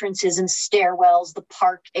 and entrances and stairwells, the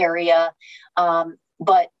park area.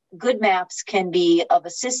 But good maps can be of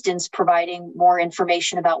assistance, providing more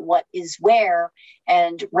information about what is where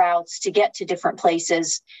and routes to get to different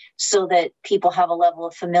places, so that people have a level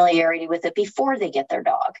of familiarity with it before they get their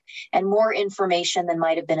dog, and more information than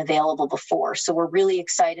might have been available before. So we're really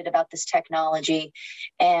excited about this technology,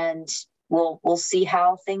 and we'll see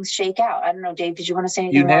how things shake out. I don't know, Dave, did you want to say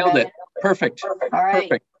anything? You nailed it. Perfect. All right.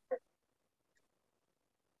 Perfect.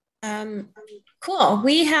 Cool.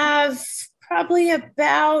 We have probably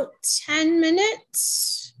about 10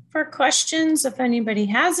 minutes for questions. If anybody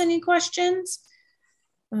has any questions,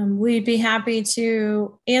 we'd be happy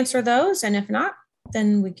to answer those. And if not,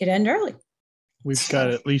 then we could end early. We've got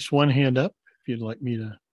at least one hand up if you'd like me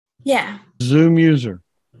to. Yeah. Zoom user.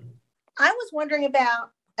 I was wondering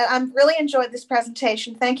about, I really enjoyed this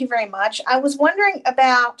presentation. Thank you very much. I was wondering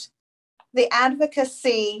about the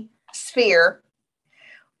advocacy sphere.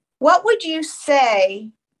 What would you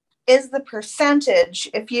say is the percentage,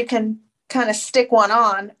 if you can kind of stick one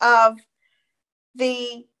on, of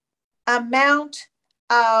the amount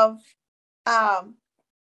of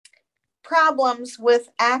problems with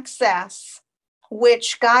access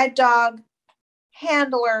which guide dog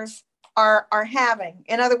handlers are having?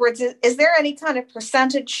 In other words, is there any kind of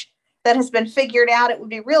percentage that has been figured out? It would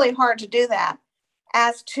be really hard to do that,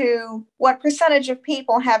 as to what percentage of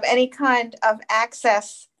people have any kind of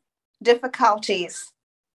access difficulties.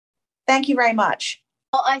 Thank you very much.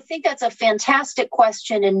 Well, I think that's a fantastic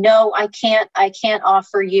question. And no, I can't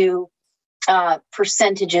offer you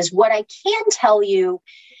percentages. What I can tell you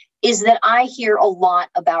is that I hear a lot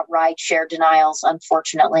about rideshare denials,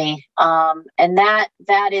 unfortunately. And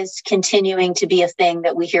that is continuing to be a thing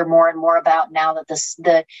that we hear more and more about now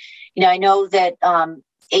that I know that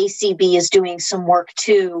ACB is doing some work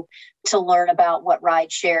too, to learn about what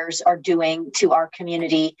ride shares are doing to our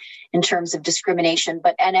community in terms of discrimination.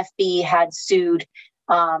 But NFB had sued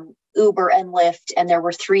Uber and Lyft, and there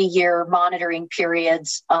were 3-year monitoring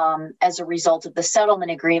periods as a result of the settlement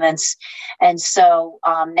agreements. And so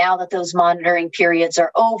now that those monitoring periods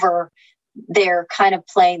are over, they're kind of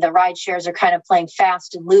the ride shares are kind of playing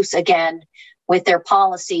fast and loose again with their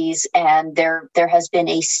policies, and there has been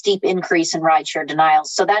a steep increase in rideshare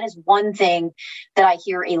denials. So that is one thing that I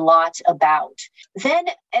hear a lot about. Then,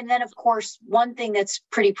 of course, one thing that's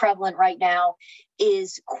pretty prevalent right now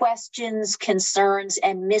is questions, concerns,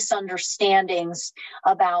 and misunderstandings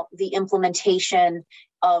about the implementation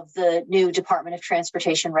of the new Department of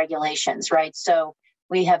Transportation regulations, right? So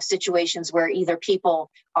we have situations where either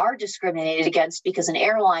people are discriminated against because an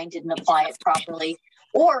airline didn't apply it properly,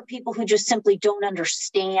 or people who just simply don't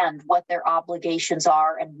understand what their obligations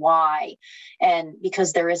are and why, and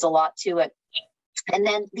because there is a lot to it. And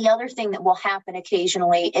then the other thing that will happen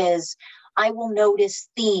occasionally is I will notice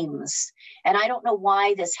themes. And I don't know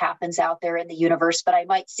why this happens out there in the universe, but I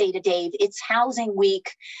might say to Dave, it's housing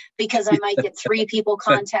week, because I might get 3 people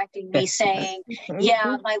contacting me saying,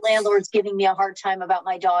 yeah, my landlord's giving me a hard time about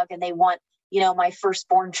my dog and they want, my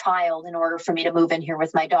firstborn child in order for me to move in here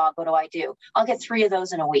with my dog. What do? I'll get 3 of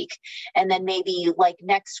those in a week. And then maybe like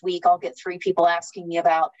next week, I'll get 3 people asking me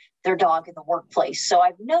about their dog in the workplace. So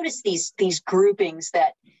I've noticed these groupings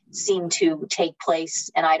that seem to take place.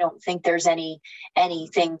 And I don't think there's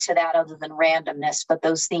anything to that other than randomness, but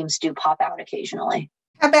those themes do pop out occasionally.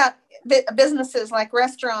 How about businesses like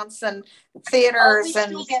restaurants and theaters? We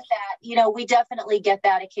still get that. We definitely get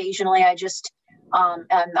that occasionally.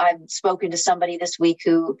 And I've spoken to somebody this week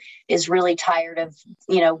who is really tired of,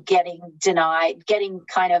 getting denied, getting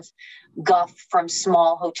kind of guff from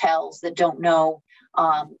small hotels that don't know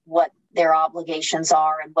what their obligations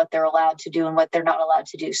are and what they're allowed to do and what they're not allowed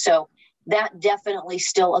to do. So that definitely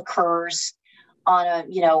still occurs on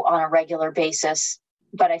a regular basis.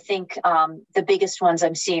 But I think the biggest ones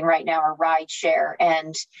I'm seeing right now are rideshare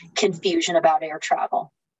and confusion about air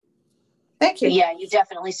travel. Thank you. But yeah, you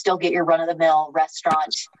definitely still get your run-of-the-mill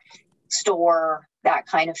restaurant, store, that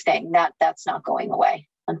kind of thing. That's not going away,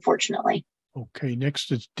 unfortunately. Okay,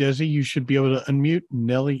 next is Desi. You should be able to unmute.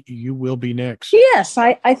 Nellie, you will be next. Yes,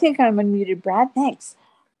 I think I'm unmuted, Brad. Thanks.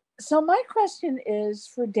 So my question is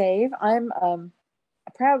for Dave. I'm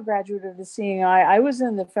a proud graduate of the Seeing Eye. I was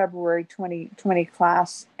in the February 2020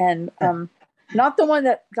 class, and not the one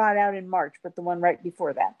that got out in March, but the one right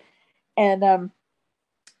before that. And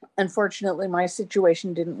unfortunately, my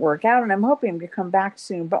situation didn't work out, and I'm hoping to come back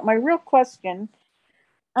soon. But my real question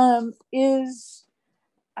is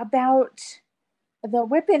about the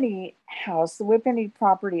Whippany house, the Whippany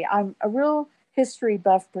property. I'm a real history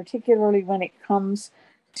buff, particularly when it comes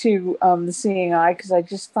to the Seeing Eye, because I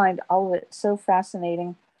just find all of it so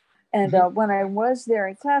fascinating. And when I was there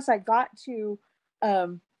in class, I got to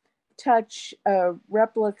touch a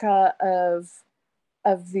replica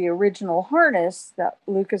of the original harness that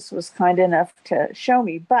Lucas was kind enough to show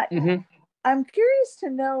me. But I'm curious to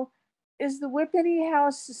know, is the Whippany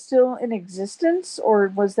house still in existence, or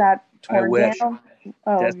was that torn down?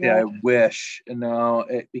 Oh, yeah. I wish. No,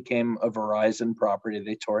 it became a Verizon property.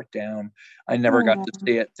 They tore it down. I never got to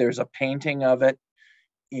see it. There's a painting of it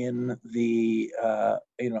in the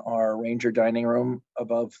in our Ranger dining room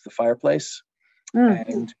above the fireplace,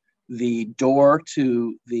 and the door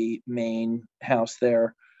to the main house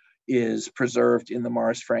there is preserved in the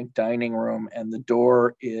Morris Frank dining room, and the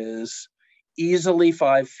door is easily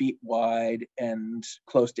 5 feet wide and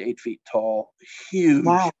close to 8 feet tall. Huge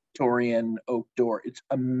Victorian oak door. It's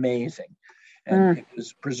amazing. And it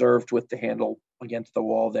was preserved with the handle against the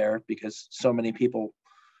wall there because so many people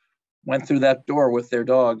went through that door with their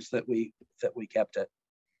dogs that we kept it.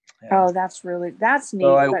 And that's neat.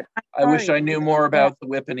 So I wish I knew more about the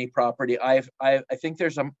Whippany property. I think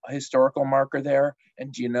there's a historical marker there.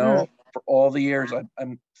 And for all the years,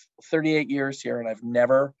 I'm 38 years here, and I've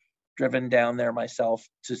never driven down there myself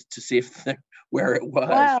to see where it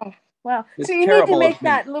was. Wow. It's so you need to make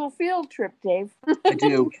that little field trip, Dave. I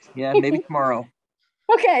do. Yeah, maybe tomorrow.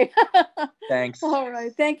 Okay. Thanks. All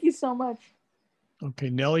right. Thank you so much. Okay,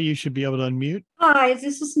 Nellie, you should be able to unmute. Hi,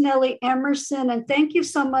 this is Nellie Emerson, and thank you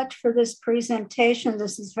so much for this presentation.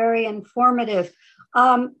 This is very informative.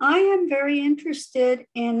 I am very interested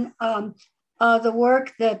in the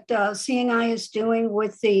work that Seeing Eye is doing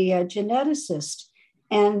with the geneticist,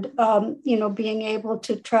 and being able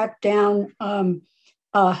to track down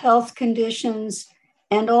health conditions.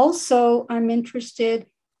 And also I'm interested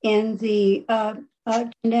in the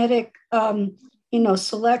genetic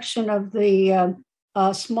selection of the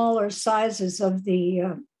smaller sizes of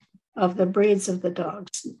the breeds of the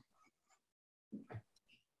dogs.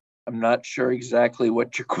 I'm not sure exactly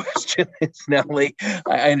what your question is, Nellie.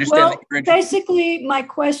 I understand. Well, basically my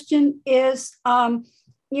question is, I'm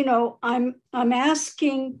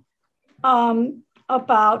asking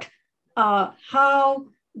about how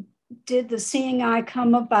did the Seeing Eye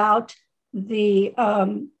come about, the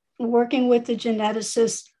working with the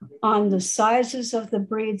geneticist on the sizes of the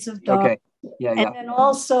breeds of dogs. Okay. Yeah. And then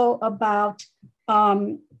also about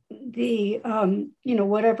the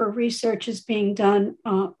whatever research is being done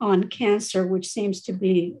on cancer, which seems to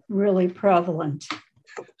be really prevalent.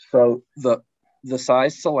 So the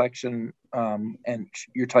size selection, and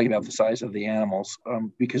you're talking about the size of the animals,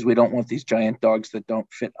 because we don't want these giant dogs that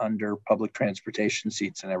don't fit under public transportation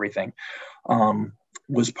seats and everything,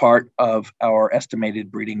 was part of our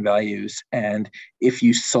estimated breeding values. And if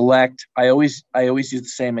you select, I always use the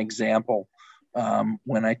same example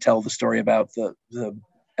when I tell the story about the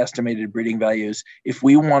estimated breeding values. If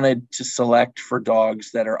we wanted to select for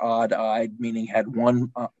dogs that are odd-eyed, meaning had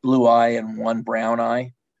one blue eye and one brown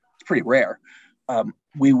eye, it's pretty rare.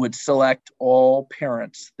 We would select all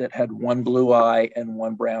parents that had one blue eye and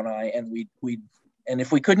one brown eye, and and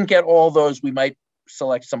if we couldn't get all those, we might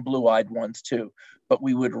select some blue-eyed ones too. But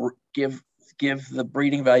we would give the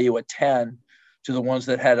breeding value a 10 to the ones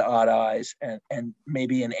that had odd eyes, and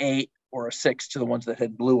maybe an 8 or a 6 to the ones that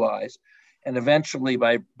had blue eyes. And eventually,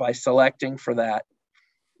 by selecting for that,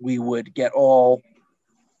 we would get all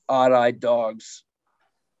odd-eyed dogs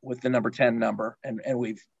with the number 10 number, and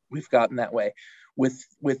we've gotten that way. With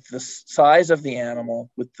the size of the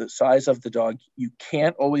animal, with the size of the dog, you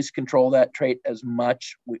can't always control that trait as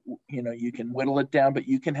much. You can whittle it down, but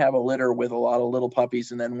you can have a litter with a lot of little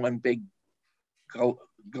puppies and then one big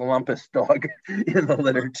Golumpus dog in the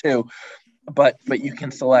litter too. but you can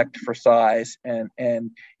select for size, and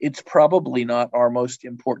it's probably not our most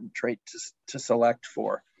important trait to select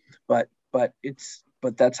for, but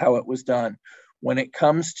that's how it was done. When it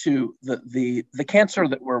comes to the cancer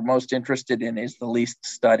that we're most interested in is the least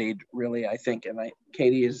studied, really, I think, and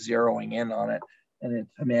Katie is zeroing in on it, and it's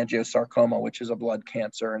hemangiosarcoma, which is a blood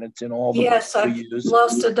cancer, and it's in all the yes, we I've use.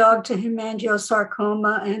 Lost a dog to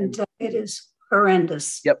hemangiosarcoma, and it is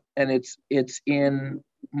horrendous. Yep, and it's in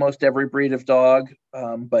most every breed of dog,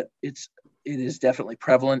 but it is definitely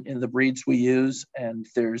prevalent in the breeds we use, and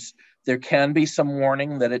there can be some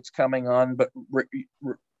warning that it's coming on, but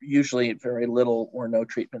usually very little or no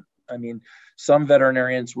treatment. I mean, some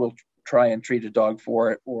veterinarians will try and treat a dog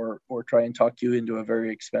for it, or try and talk you into a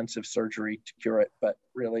very expensive surgery to cure it, but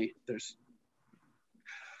really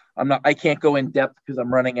I can't go in depth because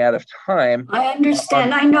I'm running out of time. I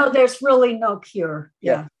understand. I know there's really no cure.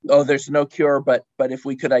 Yeah. Oh, there's no cure, but if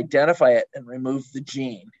we could identify it and remove the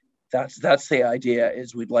gene, that's the idea.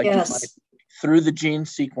 Is we'd like to find, through the gene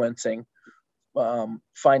sequencing,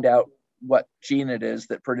 find out what gene it is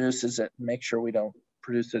that produces it and make sure we don't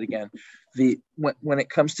produce it again. When it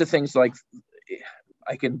comes to things like,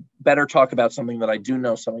 I can better talk about something that I do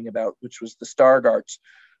know something about, which was the Stargardts.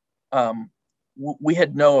 We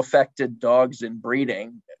had no affected dogs in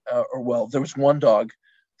breeding, there was one dog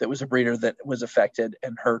that was a breeder that was affected,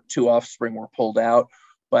 and her 2 offspring were pulled out.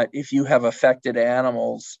 But if you have affected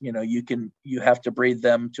animals, you have to breed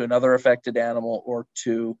them to another affected animal or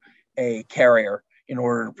to a carrier in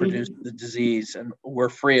order to produce the disease. And we're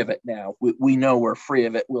free of it now. We know we're free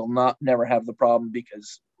of it. We'll never have the problem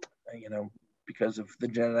because of the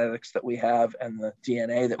genetics that we have and the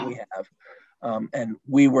DNA that we have. And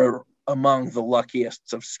we were among the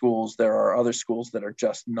luckiest of schools. There are other schools that are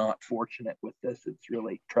just not fortunate with this. It's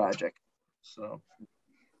really tragic. So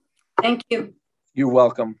thank you. You're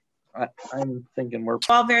welcome. I'm thinking we're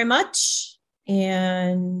all very much.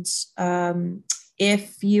 And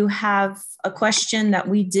if you have a question that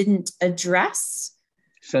we didn't address,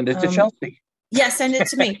 send it to Chelsea. Yeah, send it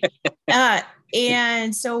to me.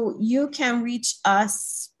 And so you can reach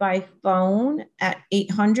us by phone at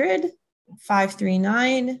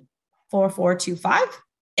 800-539-4425.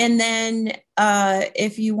 And then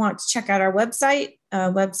if you want to check out our website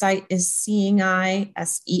is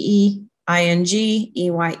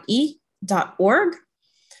seeingeye.org.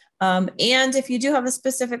 And if you do have a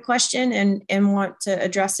specific question and want to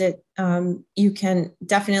address it, you can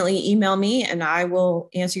definitely email me and I will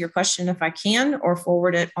answer your question if I can, or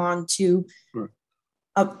forward it on to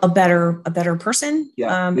a better person.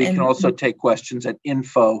 Yeah, we can also take questions at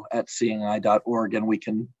info@seeingeye.org and we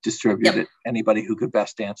can distribute it to anybody who could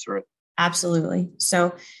best answer it. Absolutely.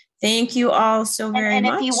 So thank you all so very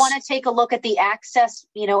much. And if you want to take a look at the access,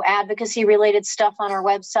 advocacy related stuff on our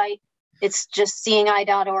website, it's just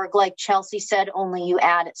seeingeye.org. Like Chelsea said, only you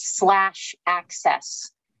add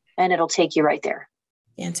 /access and it'll take you right there.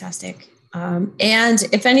 Fantastic. And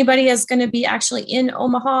if anybody is going to be actually in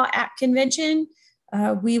Omaha at convention,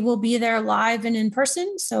 we will be there live and in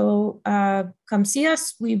person. So come see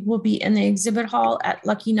us. We will be in the exhibit hall at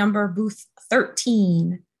lucky number booth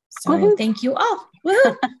 13. So thank you all.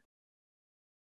 Woo-hoo.